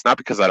too. It's not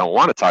because I don't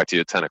want to talk to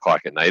you at 10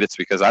 o'clock at night. It's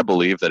because I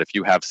believe that if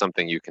you have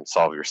something you can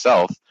solve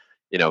yourself,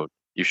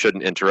 you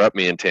shouldn't interrupt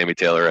me and Tammy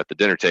Taylor at the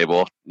dinner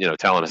table,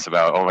 telling us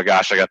about, oh my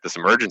gosh, I got this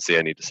emergency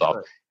I need to solve.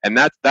 Right. And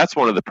that's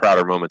one of the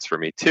prouder moments for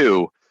me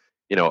too.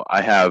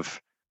 I have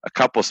a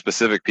couple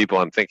specific people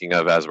I'm thinking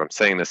of as I'm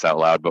saying this out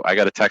loud, but I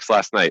got a text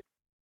last night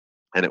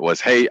and it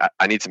was, hey,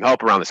 I need some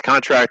help around this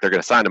contract. They're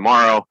going to sign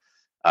tomorrow.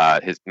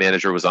 His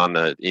manager was on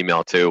the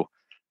email too.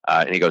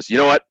 And he goes, you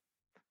know what?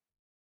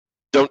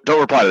 Don't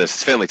reply to this.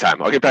 It's family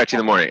time. I'll get back to you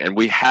in the morning. And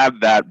we have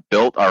that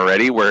built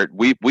already, where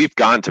we've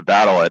gone to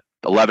battle at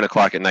 11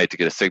 o'clock at night to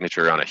get a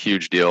signature on a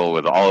huge deal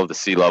with all of the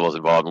C levels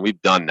involved. And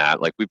we've done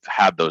that. Like, we've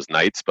had those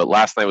nights, but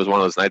last night was one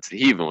of those nights that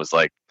he even was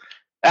like,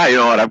 You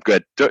know what? I'm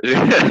good. Go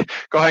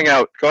hang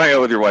out. Go hang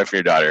out with your wife and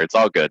your daughter. It's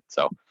all good.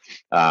 So,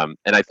 and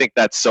I think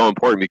that's so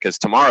important because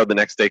tomorrow, the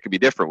next day could be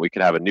different. We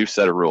could have a new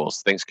set of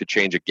rules. Things could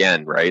change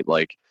again, right?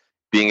 Like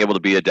being able to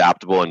be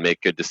adaptable and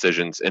make good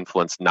decisions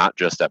influence not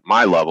just at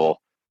my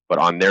level, but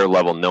on their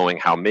level, knowing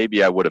how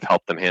maybe I would have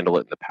helped them handle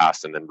it in the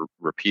past and then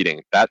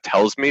repeating. That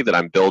tells me that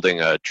I'm building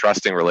a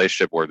trusting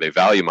relationship where they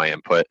value my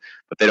input,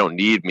 but they don't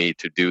need me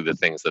to do the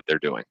things that they're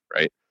doing,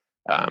 right?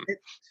 Um,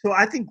 So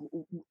I think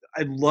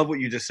I love what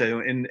you just said,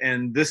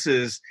 and this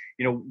is,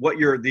 what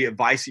the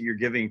advice that you're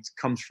giving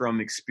comes from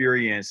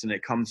experience, and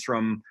it comes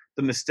from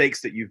the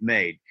mistakes that you've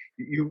made.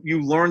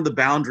 You learned the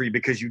boundary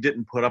because you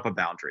didn't put up a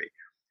boundary,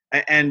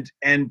 and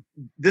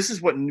this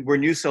is where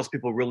new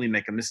salespeople really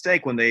make a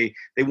mistake when they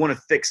want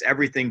to fix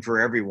everything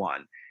for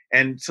everyone.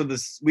 And so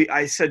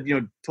I said,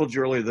 told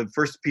you earlier, the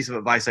first piece of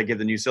advice I give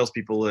the new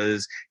salespeople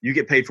is you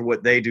get paid for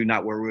what they do,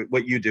 not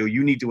what you do.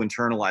 You need to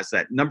internalize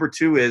that. Number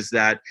two is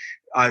that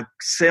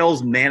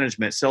sales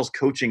management, sales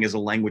coaching is a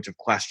language of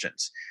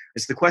questions.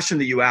 It's the question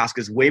that you ask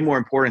is way more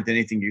important than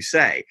anything you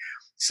say.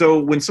 So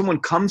when someone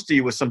comes to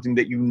you with something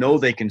that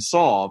they can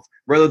solve,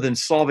 rather than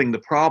solving the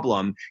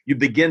problem, you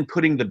begin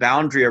putting the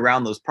boundary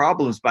around those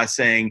problems by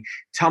saying,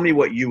 tell me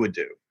what you would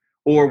do.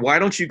 Or why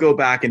don't you go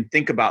back and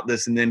think about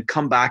this and then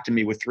come back to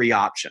me with 3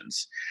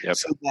 options? Yep.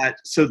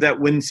 So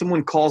that when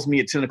someone calls me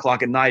at 10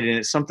 o'clock at night and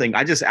it's something,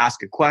 I just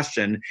ask a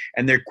question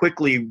and they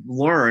quickly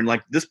learn,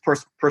 like this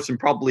person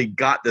probably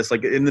got this.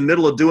 Like in the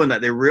middle of doing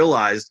that, they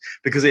realized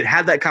because they'd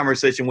had that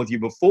conversation with you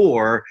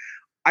before,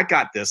 I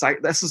got this.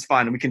 This is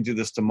fine and we can do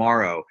this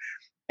tomorrow.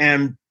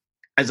 And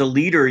as a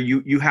leader,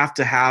 you have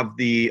to have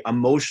the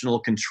emotional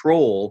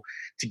control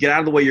to get out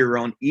of the way of your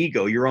own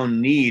ego, your own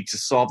need to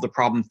solve the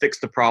problem, fix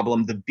the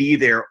problem, to be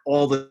there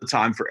all the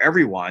time for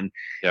everyone.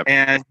 Yep.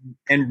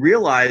 And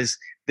realize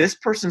this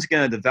person's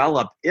going to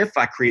develop if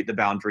I create the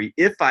boundary,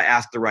 if I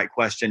ask the right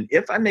question,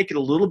 if I make it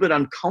a little bit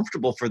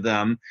uncomfortable for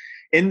them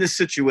in this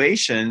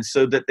situation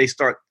so that they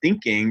start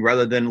thinking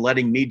rather than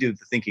letting me do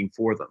the thinking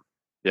for them.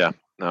 Yeah,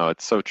 no,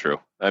 it's so true.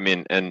 I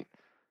mean, and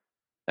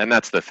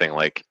that's the thing.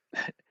 Like,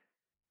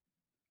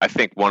 I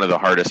think one of the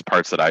hardest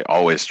parts that I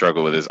always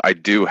struggle with is I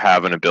do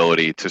have an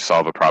ability to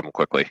solve a problem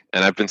quickly.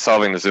 And I've been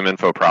solving the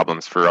ZoomInfo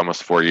problems for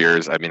almost 4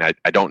 years. I mean,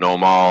 I don't know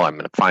them all. I'm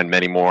going to find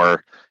many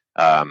more.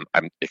 I'm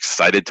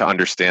excited to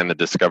understand the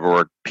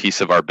Discover piece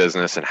of our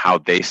business and how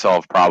they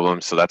solve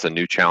problems. So that's a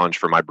new challenge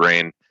for my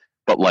brain.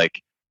 But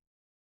like,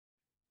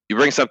 you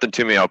bring something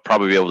to me, I'll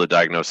probably be able to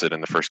diagnose it in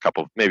the first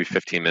couple, maybe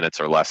 15 minutes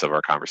or less of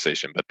our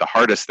conversation. But the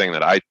hardest thing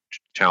that I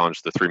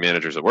challenge the 3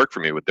 managers that work for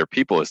me with their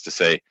people is to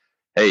say,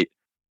 hey,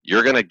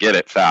 you're going to get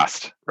it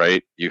fast,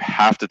 right? You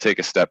have to take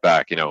a step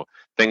back.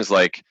 Things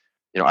like,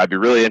 I'd be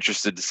really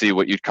interested to see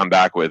what you'd come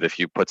back with if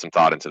you put some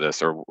thought into this,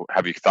 or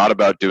have you thought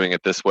about doing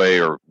it this way,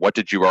 or what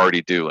did you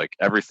already do? Like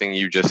everything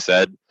you just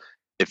said,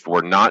 if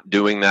we're not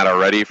doing that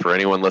already, for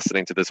anyone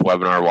listening to this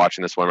webinar,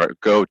 watching this webinar,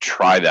 go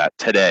try that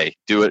today.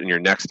 Do it in your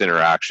next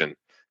interaction,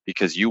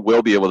 because you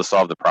will be able to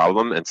solve the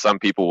problem, and some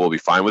people will be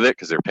fine with it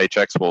because their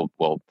paychecks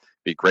will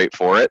be great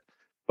for it.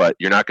 But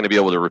you're not going to be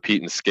able to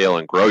repeat and scale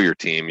and grow your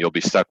team. You'll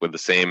be stuck with the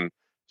same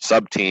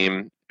sub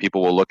team.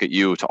 People will look at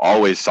you to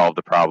always solve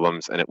the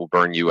problems, and it will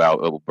burn you out.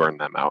 It will burn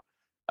them out.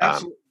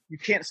 Absolutely. You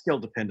can't scale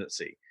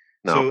dependency.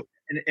 No. So,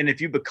 and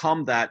if you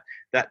become that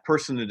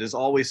person that is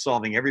always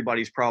solving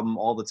everybody's problem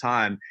all the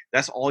time,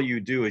 that's all you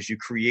do is you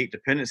create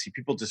dependency.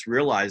 People just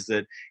realize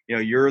that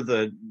you're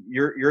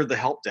the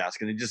help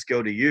desk, and they just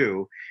go to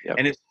you. Yep.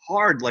 And it's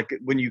hard. Like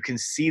when you can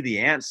see the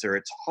answer,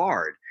 it's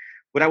hard.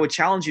 What I would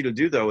challenge you to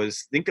do though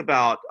is think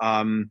about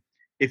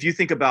if you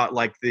think about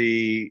like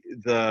the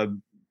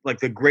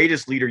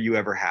greatest leader you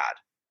ever had.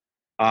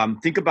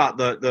 Think about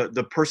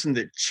the person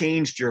that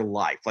changed your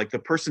life, like the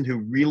person who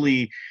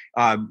really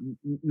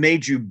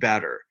made you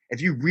better.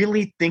 If you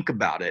really think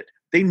about it,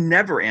 they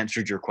never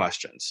answered your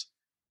questions.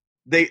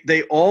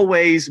 They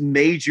always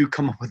made you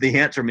come up with the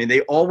answer. I mean,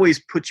 they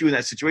always put you in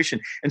that situation.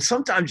 And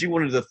sometimes you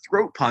wanted to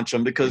throat punch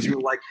them because you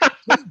were like,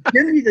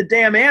 give me the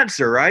damn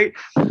answer, right?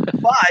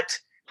 But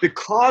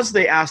because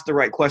they asked the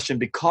right question,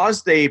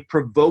 because they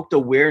provoked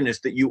awareness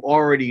that you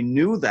already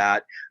knew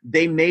that,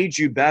 they made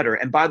you better.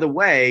 And by the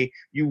way,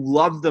 you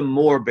love them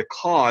more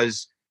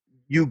because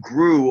you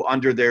grew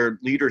under their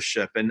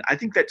leadership. And I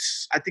think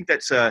that's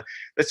a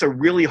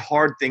really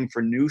hard thing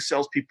for new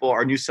salespeople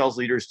or new sales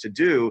leaders to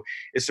do,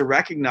 is to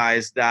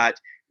recognize that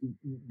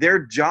their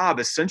job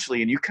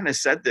essentially, and you kind of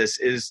said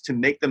this, is to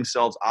make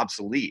themselves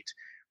obsolete.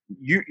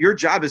 Your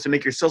job is to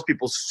make your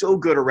salespeople so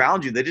good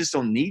around you they just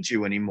don't need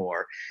you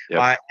anymore.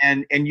 Yep.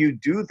 And you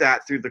do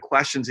that through the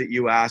questions that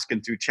you ask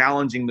and through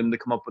challenging them to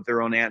come up with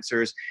their own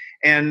answers.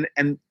 And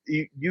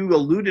you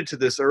alluded to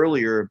this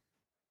earlier,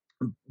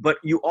 but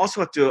you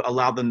also have to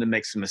allow them to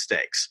make some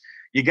mistakes.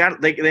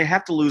 They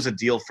have to lose a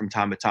deal from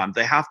time to time.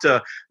 They have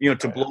to,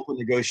 to blow up a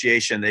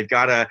negotiation. They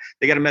got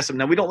to mess up.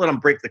 Now, we don't let them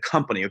break the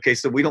company. Okay.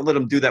 So we don't let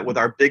them do that with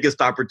our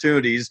biggest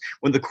opportunities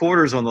when the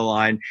quarter's on the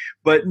line.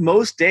 But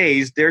most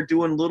days they're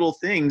doing little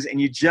things,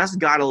 and you just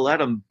got to let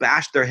them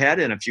bash their head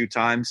in a few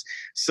times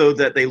so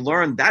that they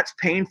learn that's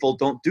painful.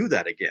 Don't do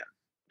that again.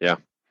 Yeah.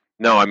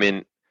 No, I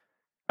mean,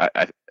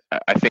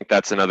 I think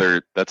that's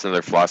another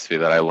philosophy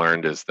that I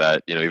learned, is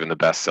that, even the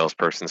best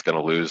salesperson is going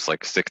to lose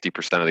like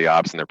 60% of the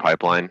ops in their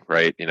pipeline,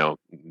 right?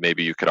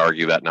 Maybe you could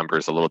argue that number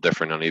is a little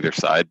different on either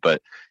side,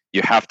 but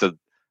you have to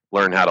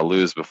learn how to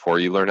lose before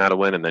you learn how to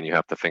win, and then you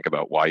have to think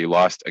about why you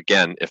lost.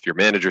 Again, if your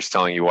manager's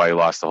telling you why you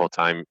lost the whole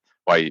time,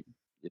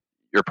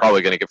 you're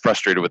probably going to get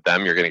frustrated with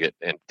them. You're going to get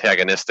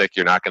antagonistic.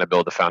 You're not going to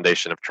build a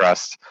foundation of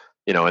trust,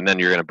 and then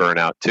you're going to burn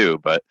out too.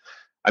 But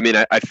I mean,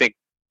 I think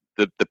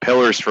the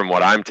pillars from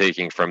what I'm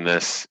taking from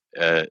this,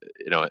 that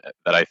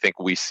I think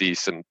we see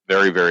some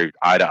very, very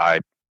eye-to-eye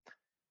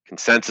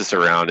consensus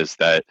around, is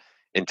that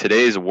in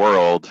today's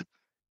world,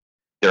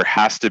 there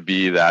has to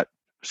be that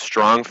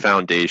strong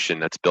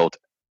foundation that's built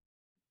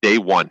day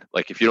one.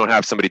 Like, if you don't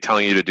have somebody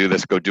telling you to do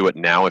this, go do it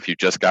now. If you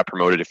just got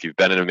promoted, if you've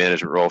been in a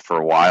management role for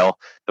a while,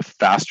 the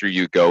faster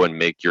you go and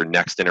make your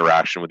next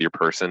interaction with your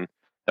person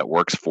that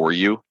works for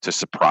you to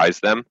surprise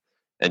them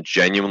and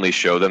genuinely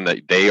show them that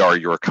they are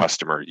your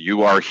customer.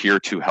 You are here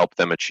to help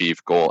them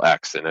achieve goal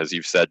X. And as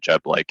you've said,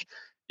 Jeb, like,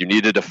 you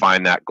need to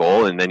define that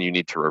goal, and then you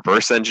need to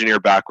reverse engineer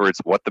backwards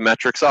what the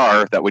metrics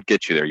are that would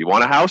get you there. You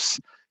want a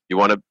house? You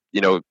want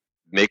to,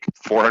 make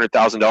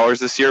 $400,000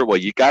 this year? Well,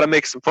 you got to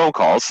make some phone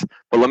calls,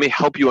 but let me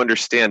help you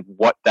understand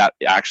what that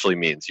actually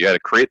means. You got to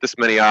create this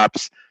many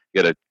ops.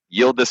 You got to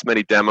yield this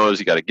many demos.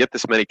 You got to get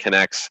this many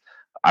connects.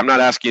 I'm not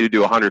asking you to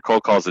do 100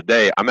 cold calls a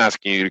day. I'm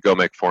asking you to go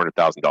make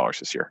 $400,000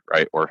 this year,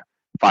 right? Or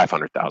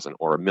 500,000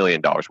 or $1 million,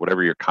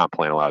 whatever your comp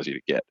plan allows you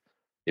to get.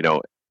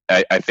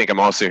 I think I'm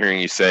also hearing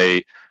you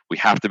say we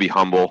have to be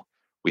humble.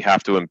 We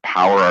have to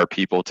empower our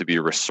people to be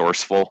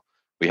resourceful.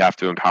 We have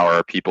to empower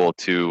our people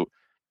to,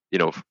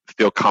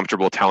 feel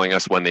comfortable telling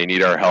us when they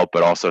need our help,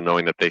 but also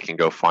knowing that they can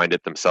go find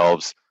it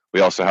themselves.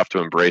 We also have to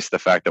embrace the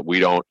fact that we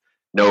don't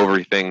know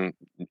everything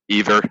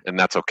either, and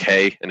that's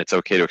okay. And it's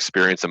okay to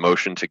experience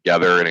emotion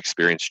together and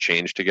experience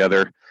change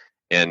together.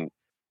 And,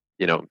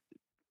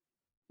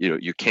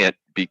 you can't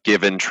be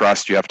given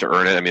trust, you have to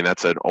earn it. I mean,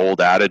 that's an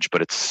old adage,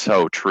 but it's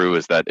so true,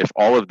 is that if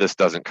all of this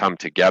doesn't come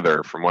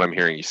together, from what I'm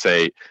hearing you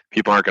say,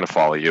 people aren't going to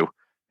follow you.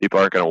 People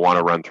aren't going to want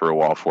to run through a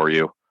wall for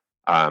you.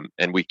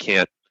 And we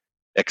can't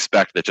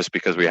expect that just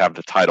because we have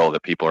the title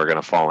that people are going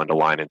to fall into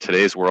line. In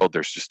today's world,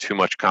 there's just too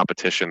much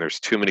competition. There's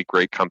too many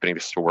great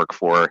companies to work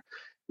for.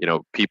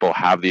 People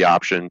have the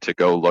option to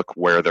go look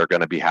where they're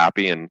going to be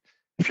happy. And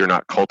if you're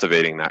not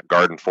cultivating that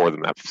garden for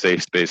them, that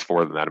safe space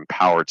for them, that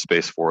empowered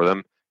space for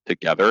them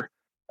together,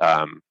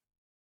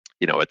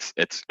 it's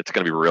going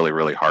to be really,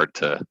 really hard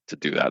to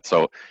do that.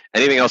 So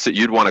anything else that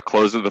you'd want to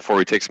close with before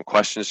we take some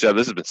questions, Jeb?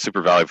 This has been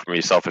super valuable for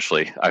me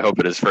selfishly. I hope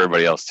it is for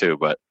everybody else too,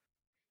 but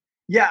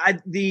yeah,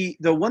 the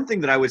one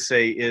thing that I would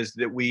say is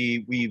that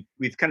we've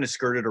kind of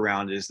skirted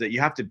around is that you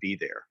have to be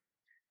there.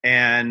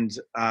 And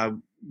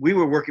we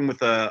were working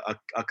with a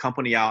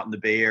company out in the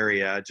Bay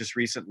Area just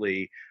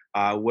recently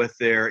with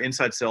their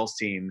inside sales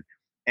team.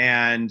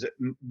 And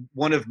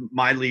one of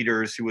my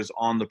leaders who was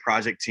on the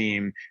project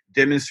team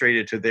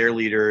demonstrated to their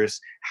leaders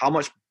how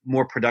much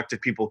more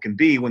productive people can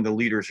be when the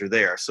leaders are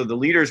there. So the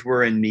leaders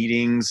were in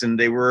meetings, and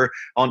they were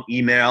on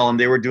email, and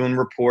they were doing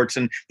reports.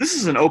 And this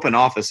is an open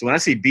office. So when I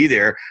say be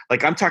there,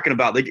 like, I'm talking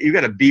about, like, you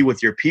got to be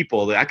with your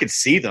people. I could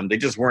see them. They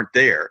just weren't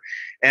there.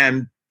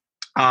 And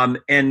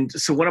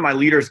so one of my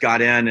leaders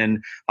got in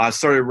and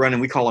started running,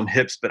 we call them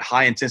HIPs, but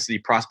high intensity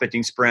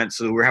prospecting sprints.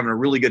 So we're having a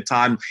really good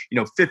time,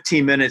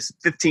 15 minutes,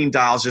 15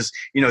 dials, just,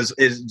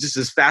 is just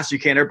as fast as you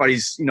can.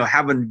 Everybody's,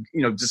 having,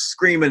 just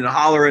screaming and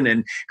hollering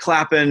and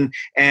clapping.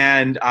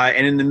 And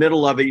in the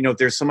middle of it, if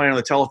there's somebody on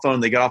the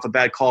telephone, they got off a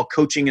bad call,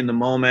 coaching in the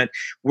moment,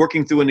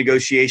 working through a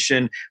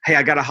negotiation. Hey,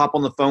 I got to hop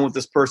on the phone with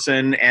this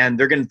person, and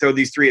they're going to throw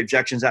these 3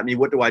 objections at me.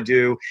 What do I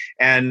do?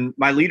 And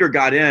my leader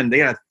got in, they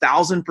had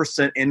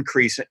 1,000%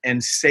 increase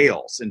in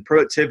sales and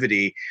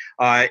productivity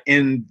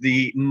in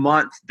the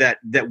month that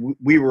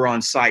we were on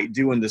site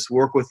doing this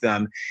work with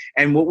them.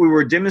 And what we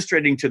were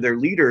demonstrating to their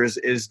leaders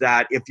is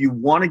that if you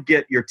want to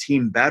get your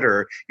team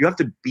better, you have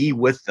to be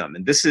with them.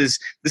 And this is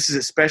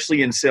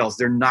especially in sales.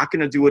 They're not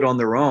going to do it on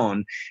their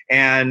own.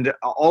 And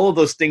all of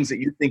those things that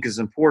you think is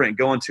important,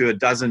 going to a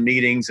dozen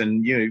meetings,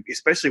 and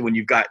especially when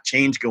you've got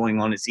change going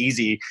on, it's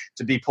easy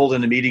to be pulled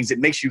into meetings. It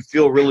makes you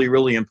feel really,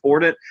 really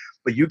important.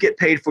 But you get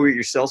paid for what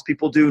your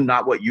salespeople do,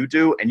 not what you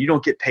do, and you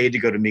don't get paid to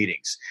go to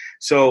meetings.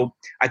 So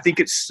I think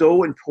it's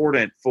so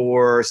important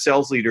for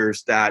sales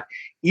leaders that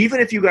even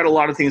if you got a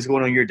lot of things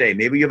going on in your day,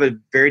 maybe you have a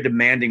very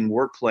demanding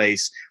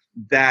workplace,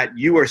 that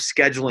you are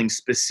scheduling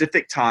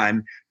specific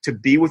time to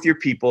be with your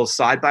people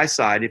side by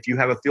side. If you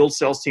have a field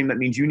sales team, that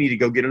means you need to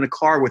go get in a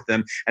car with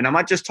them. And I'm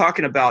not just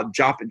talking about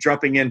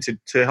jumping in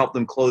to help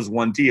them close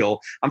one deal.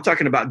 I'm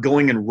talking about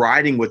going and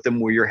riding with them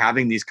where you're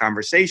having these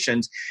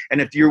conversations.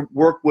 And if you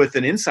work with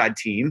an inside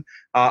team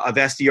of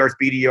SDRs,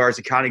 BDRs,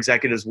 account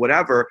executives,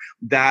 whatever,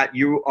 that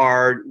you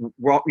are,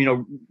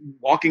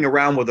 walking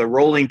around with a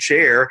rolling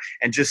chair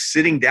and just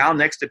sitting down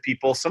next to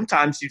people,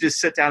 sometimes you just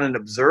sit down and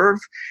observe.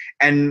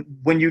 And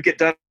when you get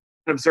done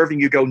observing,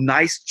 you go,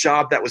 nice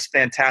job, that was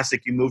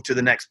fantastic. You move to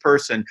the next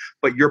person,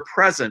 but your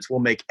presence will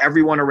make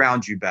everyone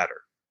around you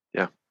better.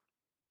 Yeah,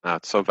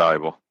 it's so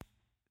valuable.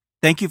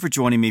 Thank you for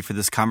joining me for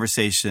this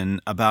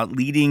conversation about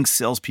leading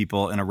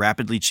salespeople in a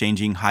rapidly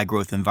changing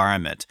high-growth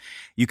environment.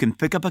 You can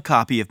pick up a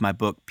copy of my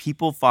book,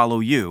 People Follow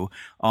You,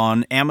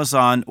 on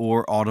Amazon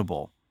or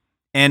Audible.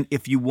 And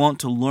if you want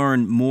to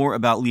learn more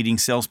about leading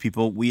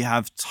salespeople, we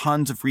have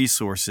tons of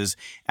resources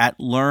at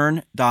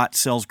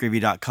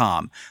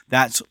learn.salesgravy.com.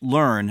 That's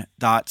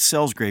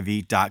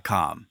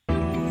learn.salesgravy.com.